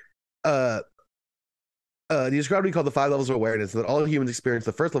 He described what he called the 5 levels of awareness, that all humans experience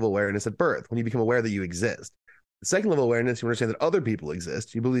the first level of awareness at birth, when you become aware that you exist. The second level of awareness, you understand that other people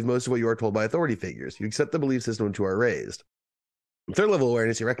exist. You believe most of what you are told by authority figures. You accept the belief system into are raised. The third level of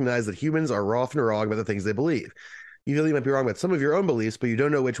awareness, you recognize that humans are often wrong about the things they believe. You feel you might be wrong about some of your own beliefs, but you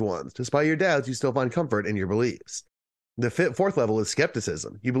don't know which ones. Despite your doubts, you still find comfort in your beliefs. The 4th level is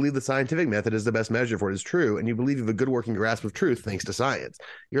skepticism. You believe the scientific method is the best measure for what is true, and you believe you have a good working grasp of truth thanks to science,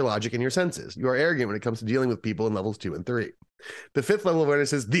 your logic, and your senses. You are arrogant when it comes to dealing with people in levels 2 and 3. The 5th level of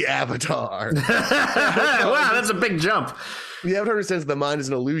awareness is the avatar. Wow, that's a big jump. The avatar understands that the mind is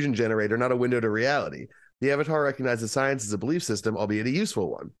an illusion generator, not a window to reality. The avatar recognizes science as a belief system, albeit a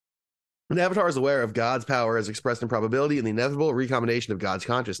useful one. An avatar is aware of God's power as expressed in probability and the inevitable recombination of God's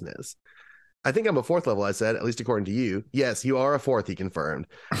consciousness. I think I'm a 4th level, I said, at least according to you. Yes, you are a 4th, he confirmed.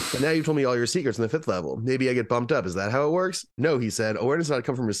 But now you've told me all your secrets in the 5th level. Maybe I get bumped up. Is that how it works? No, he said. Awareness does not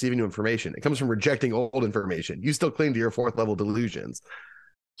come from receiving new information. It comes from rejecting old information. You still cling to your 4th level delusions.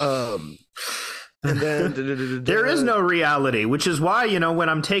 And then There is no reality, which is why, when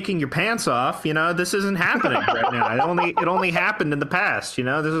I'm taking your pants off, this isn't happening right now. It only happened in the past, This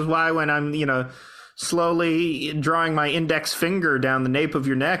is why when I'm, slowly drawing my index finger down the nape of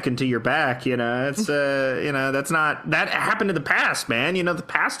your neck into your back, it's that happened in the past, man. The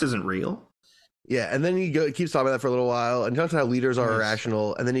past isn't real. Yeah, and then he keeps talking about that for a little while and talks about how leaders are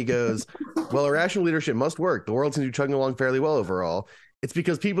irrational. And then he goes, well, irrational leadership must work. The world seems to be chugging along fairly well overall. It's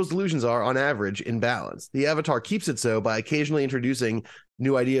because people's delusions are, on average, in balance. The Avatar keeps it so by occasionally introducing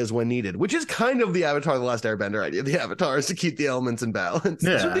new ideas when needed, which is kind of the Avatar The Last Airbender idea. The Avatar is to keep the elements in balance.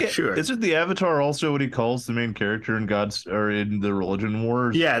 Yeah, sure. Isn't the Avatar also what he calls the main character in God's or in the Religion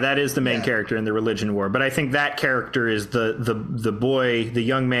Wars? Yeah, that is the main character in the Religion War. But I think that character is the boy, the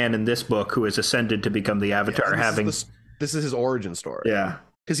young man in this book who has ascended to become the Avatar. This is his origin story. Yeah.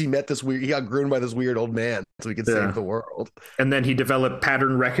 Because he got groomed by this weird old man so he could save the world. And then he developed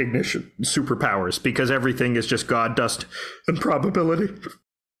pattern recognition superpowers because everything is just God, dust, and probability.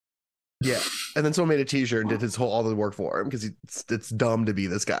 Yeah. And then someone made a t-shirt and did all the work for him because it's dumb to be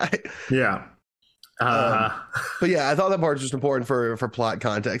this guy. Yeah. But yeah, I thought that part was just important for plot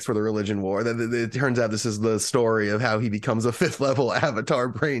context for the Religion War. That it turns out this is the story of how he becomes a 5th level Avatar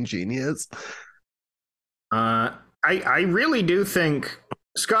brain genius. I really do think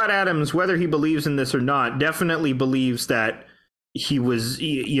Scott Adams, whether he believes in this or not, definitely believes that he was,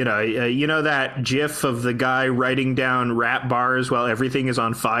 you know that GIF of the guy writing down rap bars while everything is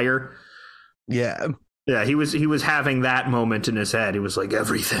on fire. Yeah. Yeah, he was having that moment in his head. He was like,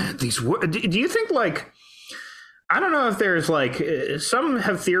 everything. Do you think, like, I don't know if there's like some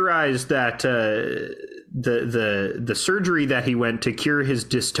have theorized that the surgery that he went to cure his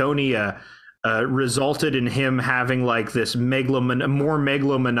dystonia resulted in him having like this more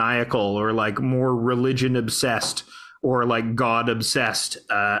megalomaniacal or like more religion obsessed or like God obsessed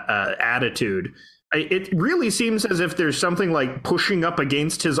attitude. It really seems as if there's something like pushing up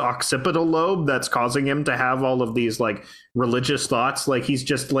against his occipital lobe that's causing him to have all of these like religious thoughts. Like he's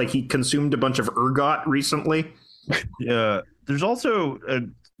just like he consumed a bunch of ergot recently. Yeah, there's also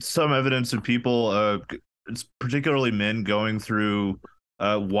some evidence of people, particularly men, going through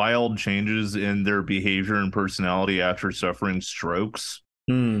wild changes in their behavior and personality after suffering strokes.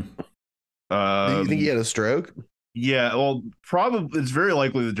 Do you think he had a stroke? Yeah, well, probably it's very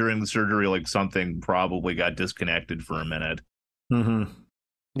likely that during the surgery, like something probably got disconnected for a minute. Mm-hmm.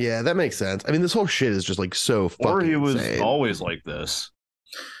 Yeah, that makes sense. I mean, this whole shit is just like so fucking Or he was insane. always like this.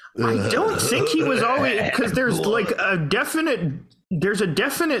 I don't think he was always, because there's a definite,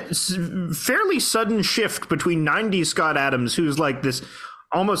 fairly sudden shift between 90s Scott Adams, who's like this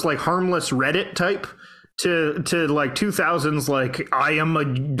almost like harmless Reddit type, to like 2000s, like I am a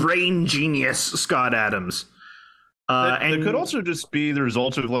brain genius Scott Adams. And it could also just be the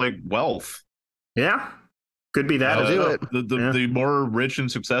result of like wealth. Yeah, could be that. The more rich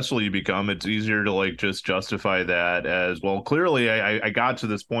and successful you become, it's easier to like just justify that as, well, clearly I got to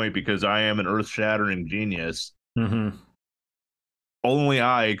this point because I am an earth-shattering genius. Mm-hmm. Only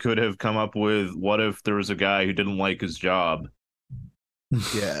I could have come up with, what if there was a guy who didn't like his job?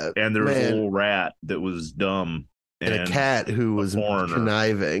 Yeah. And there was a little rat that was dumb. And a cat who was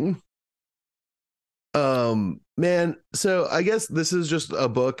conniving. Man, so I guess this is just a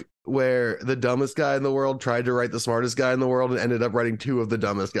book where the dumbest guy in the world tried to write the smartest guy in the world and ended up writing 2 of the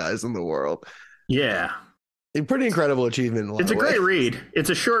dumbest guys in the world. Yeah. A pretty incredible achievement. It's a great read. It's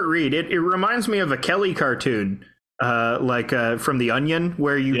a short read. It reminds me of a Kelly cartoon, from The Onion,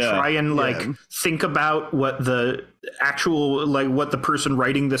 where you try and think about what the actual, like what the person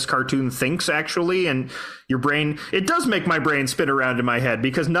writing this cartoon thinks actually, and your brain, it does make my brain spin around in my head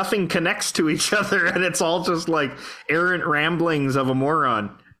because nothing connects to each other and it's all just like errant ramblings of a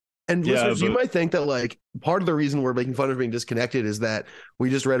moron. And listeners, you might think that like part of the reason we're making fun of being disconnected is that we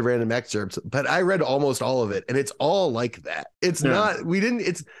just read random excerpts, but I read almost all of it and it's all like that. It's not,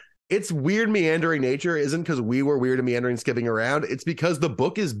 it's weird meandering nature isn't because we were weird and meandering skipping around. It's because the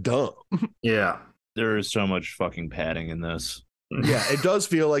book is dumb. Yeah. There is so much fucking padding in this. Yeah, it does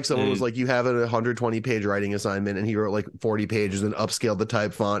feel like someone was like, you have a 120-page writing assignment and he wrote like 40 pages and upscaled the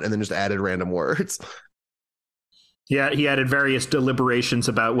type font and then just added random words. Yeah, he added various deliberations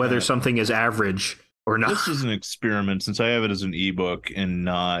about whether something is average or not. This is an experiment, since I have it as an ebook and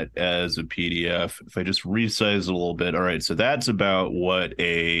not as a PDF. If I just resize it a little bit, all right, so that's about what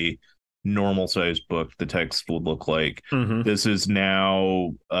a normal sized book, the text would look like. Mm-hmm. This is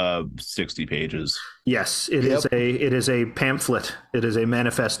now 60 pages. Yes, it is a pamphlet. It is a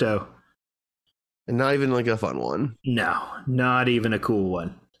manifesto. And not even like a fun one. No, not even a cool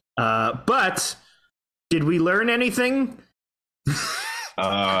one. But did we learn anything?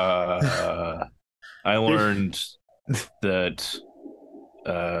 I learned that,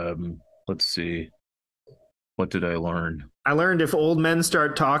 let's see, what did I learn? I learned if old men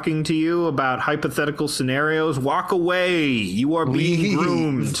start talking to you about hypothetical scenarios, walk away. You are being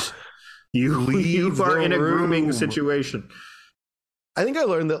groomed. You are in a grooming situation. I think I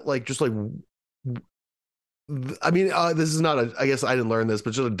learned that, like, just like, I mean, this is not I guess I didn't learn this,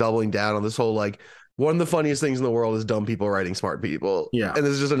 but just doubling down on this whole, like, one of the funniest things in the world is dumb people writing smart people. Yeah. And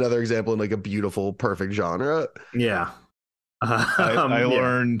this is just another example in like a beautiful, perfect genre. Yeah. I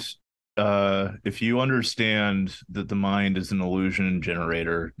learned if you understand that the mind is an illusion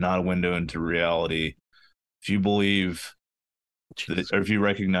generator, not a window into reality, if you believe that, or if you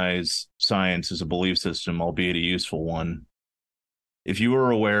recognize science as a belief system, albeit a useful one, if you are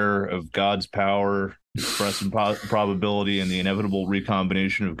aware of God's power, expressed in probability, and the inevitable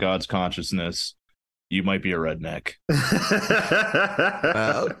recombination of God's consciousness, you might be a redneck.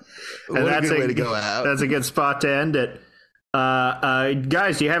 What a good way to go out. That's a good spot to end it.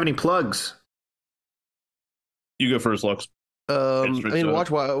 Guys, do you have any plugs? You go first, Lux. I mean, watch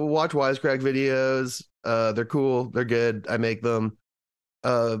Wisecrack videos. They're cool. They're good. I make them.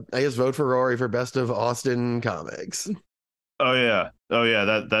 I guess vote for Rory for best of Austin comics. Oh yeah.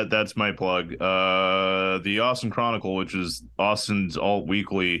 That's my plug. The Austin Chronicle, which is Austin's alt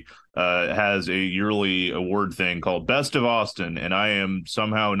weekly, has a yearly award thing called Best of Austin, and I am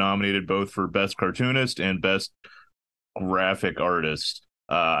somehow nominated both for best cartoonist and best graphic artist.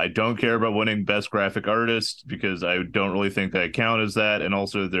 I don't care about winning best graphic artist because I don't really think that I count as that, and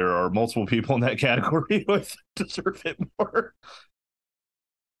also there are multiple people in that category who I think deserve it more.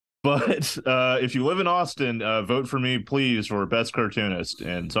 But if you live in Austin, vote for me, please, for best cartoonist,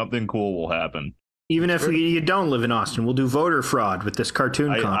 and something cool will happen. Even if you don't live in Austin, we'll do voter fraud with this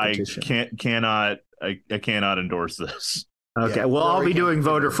cartoon competition. I cannot endorse this. Okay, Yeah, well, I'll be doing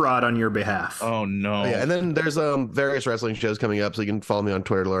voter fraud on your behalf. Oh no! Yeah, and then there's various wrestling shows coming up, so you can follow me on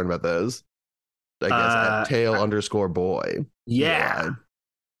Twitter to learn about those. I guess at tail_boy. Yeah.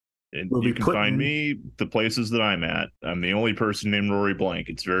 And you can find me the places that I'm at. I'm the only person named Rory Blank.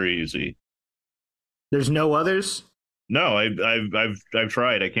 It's very easy. There's no others? No, I've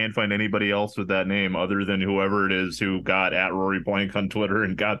tried. I can't find anybody else with that name other than whoever it is who got at Rory Blank on Twitter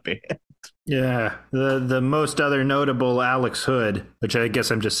and got banned. Yeah, the most other notable Alex Hood, which I guess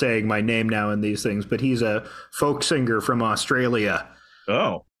I'm just saying my name now in these things, but he's a folk singer from Australia.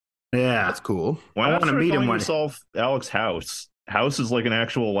 Oh, yeah, That's cool. why I not wanna meet him one- yourself Alex House? House is like an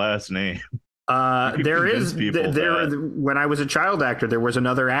actual last name. There is convince people when I was a child actor, there was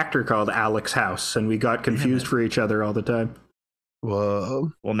another actor called Alex House, and we got confused for each other all the time.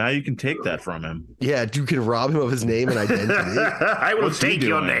 Whoa. Well, now you can take that from him. Yeah, you can rob him of his name and identity. I will What's he take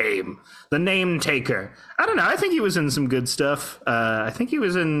your doing? name, the name taker. I don't know. I think he was in some good stuff. I think he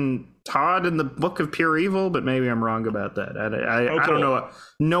was in Todd in the Book of Pure Evil, but maybe I'm wrong about that. I cool. don't know.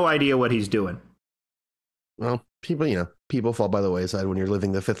 No idea what he's doing. Well, people fall by the wayside when you're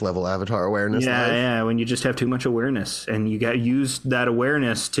living the 5th level avatar awareness life. Yeah, when you just have too much awareness, and you got used that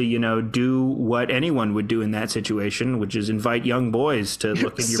awareness to, do what anyone would do in that situation, which is invite young boys to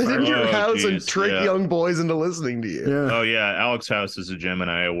look in your Sit in party. your house and geez, trick yeah. young boys into listening to you. Yeah. Oh yeah, Alex House is a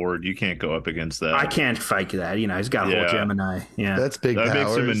Gemini award. You can't go up against that. I can't fight that. He's got a whole Yeah. Gemini. Yeah. That's big That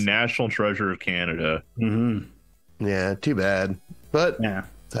powers. makes him a national treasure of Canada. Mm-hmm. Yeah, too bad. But Yeah.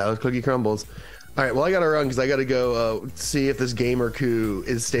 that's how his cookie crumbles. All right, well, I got to run because I got to go see if this gamer coup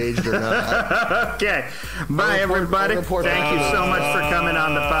is staged or not. Okay. Bye, everybody. Thank you so much for coming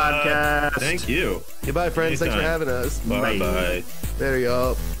on the podcast. Thank you. Goodbye, friends. Thanks for Anytime. having us. Bye bye. There you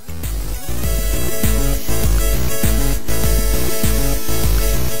go.